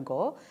subjective అనుకో.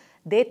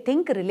 దే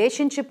థింక్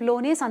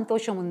రిలేషన్షిప్లోనే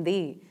సంతోషం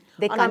ఉంది.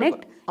 They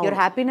connect your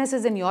happiness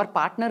is in your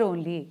partner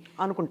only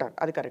అనుకుంటారు.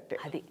 అది కరెక్టే.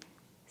 అది.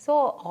 So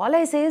all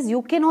I says you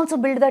can also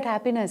build that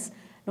happiness.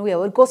 నువ్వు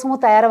ఎవరి కోసమో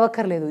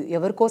తయారవ్వక్కర్లేదు,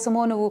 ఎవరి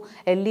కోసమో నువ్వు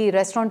వెళ్ళి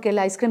రెస్టారెంట్కి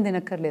వెళ్ళి ice cream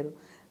తినక్కర్లేదు.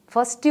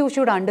 First you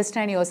should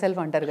understand your self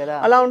అంటారు కదా.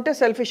 అలా ఉంటే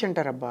సెల్ఫిష్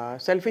అంటారు. అబ్బా,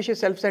 సెల్ఫిష్,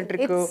 సెల్ఫ్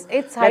సెంట్రిక్,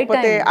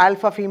 లేకపోతే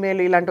ఆల్ఫా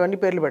ఫీమేల్, ఇలాంటివన్నీ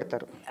పేర్లు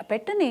పెడతారు.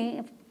 పెట్టని.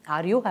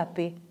 Are you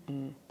happy?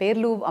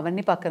 పేర్లు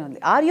అవన్నీ పక్కన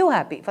ఉంది. Are you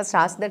happy? First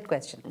ask that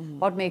question.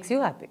 What makes you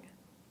happy?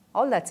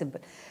 All that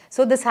simple.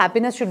 So this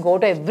happiness should go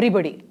to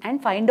everybody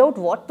and find out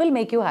what will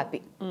make you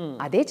happy.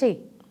 అదే చెయ్యి.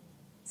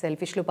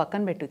 సెల్ఫిష్లు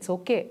పక్కన పెట్టు. It's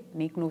okay.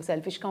 నువ్వు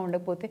సెల్ఫిష్గా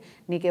ఉండకపోతే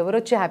నీకు ఎవరు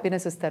వచ్చి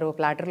happiness ఇస్తారో?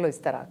 ప్లాటర్లో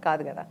ఇస్తారా?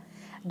 కాదు కదా.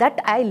 దట్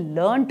ఐ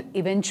లర్న్డ్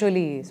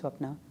ఈవెన్చువలీ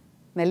స్వప్న.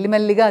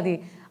 మెల్లిమెల్లిగా అది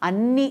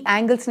అన్ని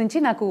యాంగిల్స్ నుంచి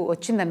నాకు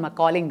వచ్చిందన్నమాట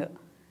calling.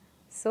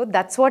 So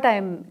that's what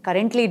I'm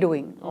currently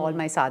doing. All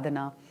my Sadhana,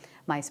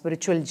 my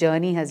spiritual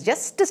journey has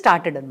just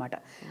started అనమాట.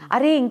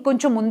 అరే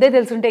ఇంకొంచెం ముందే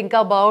తెలుసుంటే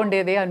ఇంకా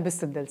బాగుండేదే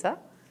అనిపిస్తుంది తెలుసా.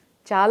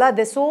 చాలా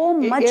దే సో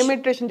మచ్.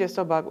 మెడిటేషన్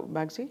చేస్తావు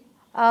Bagchi?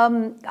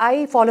 I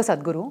follow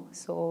Sadhguru,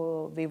 so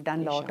we've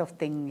done lot of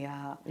things.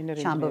 Yeah,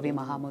 Shambhavi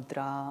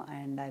Mahamudra,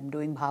 and I'm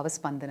doing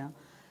Bhavaspandana.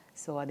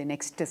 So అది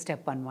నెక్స్ట్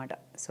స్టెప్ అనమాట.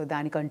 సో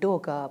దానికంటూ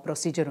ఒక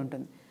ప్రొసీజర్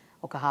ఉంటుంది.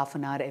 ఒక half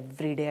an hour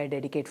every day I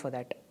dedicate for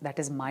that. That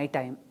is my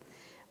time.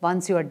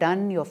 Once you are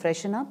done, you are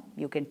freshen up,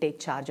 you can take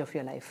charge of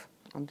your life.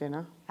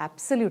 అంతేనా?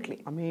 Absolutely.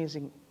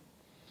 Amazing.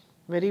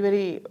 Very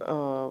very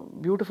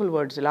beautiful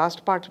words. Last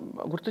part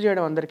గుర్తు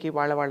చేయడం అందరికీ,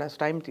 వాళ్ళ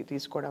time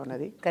తీసుకోవడం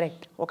అన్నది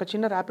correct. ఒక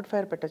చిన్న rapid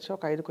fire పెట్టచ్చు,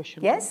 ఒక 5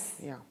 question. Yes,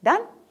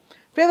 done.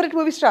 Favourite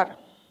movie star?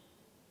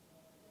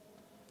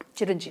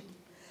 Chiranjeevi.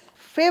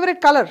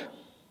 Favourite colour?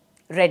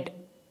 Red.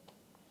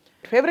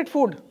 Favourite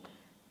food?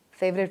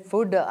 Favourite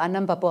food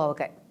అన్నం పప్పు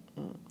ఆవకాయ.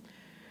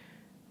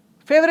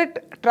 Favourite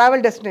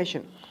travel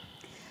destination?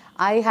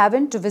 I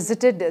haven't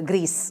visited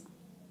Greece.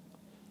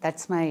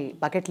 That's my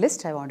bucket list.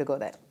 I want to go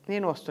there.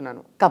 నేను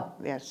వస్తున్నాను. Come.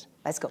 Yes.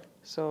 Let's go.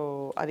 So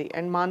అది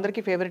and మా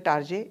అందరికి favourite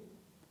RJ.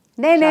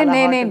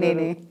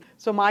 నేనే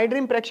so మా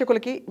iDream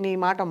ప్రేక్షకులకి నీ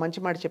మాట మంచి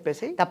మాట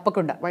చెప్పేసి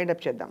తప్పకుండా వైండ్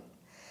అప్ చేద్దాం.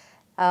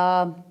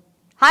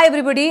 Hi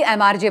everybody,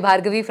 I'm RJ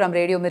Bhargavi from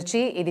radio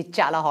మిర్చి. ఇది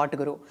చాలా హాట్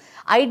గురు.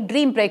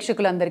 iDream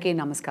ప్రేక్షకులందరికీ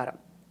నమస్కారం.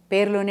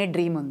 పేరులోనే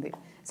డ్రీమ్ ఉంది.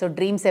 సో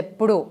డ్రీమ్స్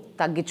ఎప్పుడు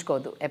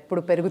తగ్గించుకోవద్దు,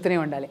 ఎప్పుడు పెరుగుతూనే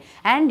ఉండాలి.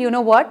 And you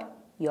know what,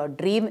 your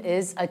dream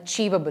is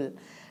achievable.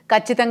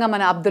 ఖచ్చితంగా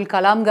మన అబ్దుల్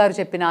కలాం గారు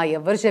చెప్పినా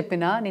ఎవరు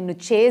చెప్పినా నిన్ను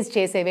chase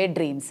చేసేవే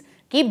dreams.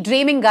 Keep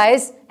dreaming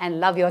guys and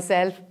love your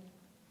self.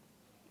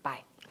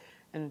 Bye.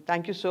 And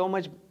thank you so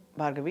much,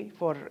 Bhargavi,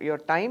 for your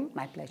time.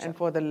 My pleasure. And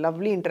for the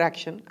lovely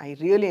interaction. I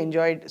really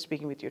enjoyed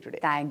speaking with you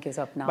today. Thank you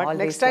Swapna. But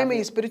next time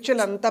ఈ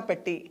spiritual అంతా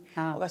పెట్టి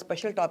ఒక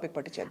special topic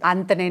పట్టి చేద్దాం.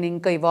 అంత నేను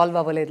ఇంకా evolve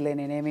అవ్వలేదులే,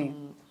 నేనేమి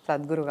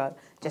సద్గురు కాదు,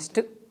 జస్ట్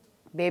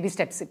బేబీ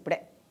స్టెప్స్ ఇప్పుడే.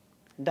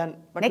 Done.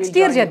 But నెక్స్ట్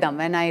ఇయర్ చేద్దాం.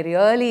 When I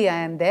really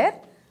I'm there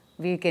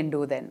we can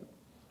do then.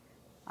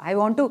 I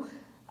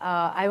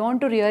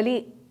want to really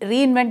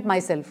reinvent my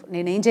self.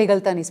 నేనేం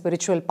చేయగలుగుతాను ఈ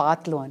స్పిరిచువల్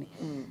పాత్లో అని,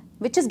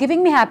 which is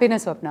giving me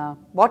happiness Swapna.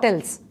 What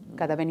else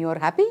కదా, when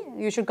you're happy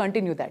you should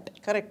continue that.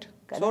 Correct,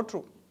 so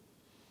true.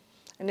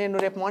 నేను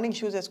రేపు morning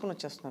shoes వేసుకుని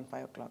వచ్చేస్తున్నాను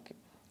 5 o'clockకి.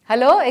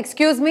 Hello,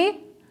 excuse me,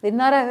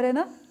 విన్నారా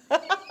ఎవరైనా?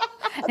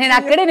 నేను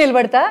అక్కడే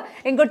నిలబడతా.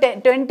 ఇంకో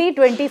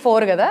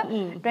 2024 కదా,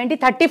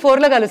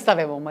 2034లో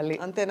కలుస్తావేమో మళ్ళీ.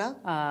 అంతేనా?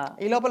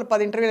 ఈ లోపల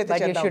 10 ఇంటర్వ్యూలు అయితే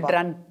చేద్దాం. Should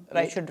run.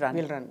 Right,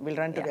 we'll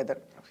run together.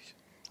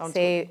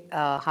 Say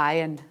hi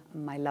and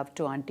my love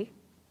to auntie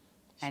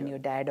and your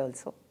dad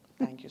also.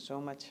 Thank you so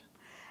much.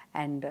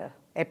 And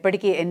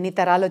ఎప్పటికీ ఎన్ని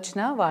తరాలు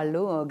వచ్చినా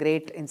వాళ్ళు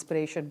great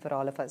inspiration for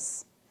all of us.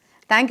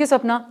 Thank you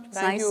Swapna.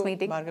 Nice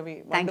meeting. Bhargavi.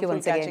 Thank you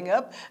once catching again.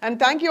 up.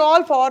 And thank you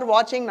all for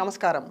watching.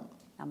 Namaskaram.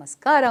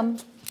 Namaskaram.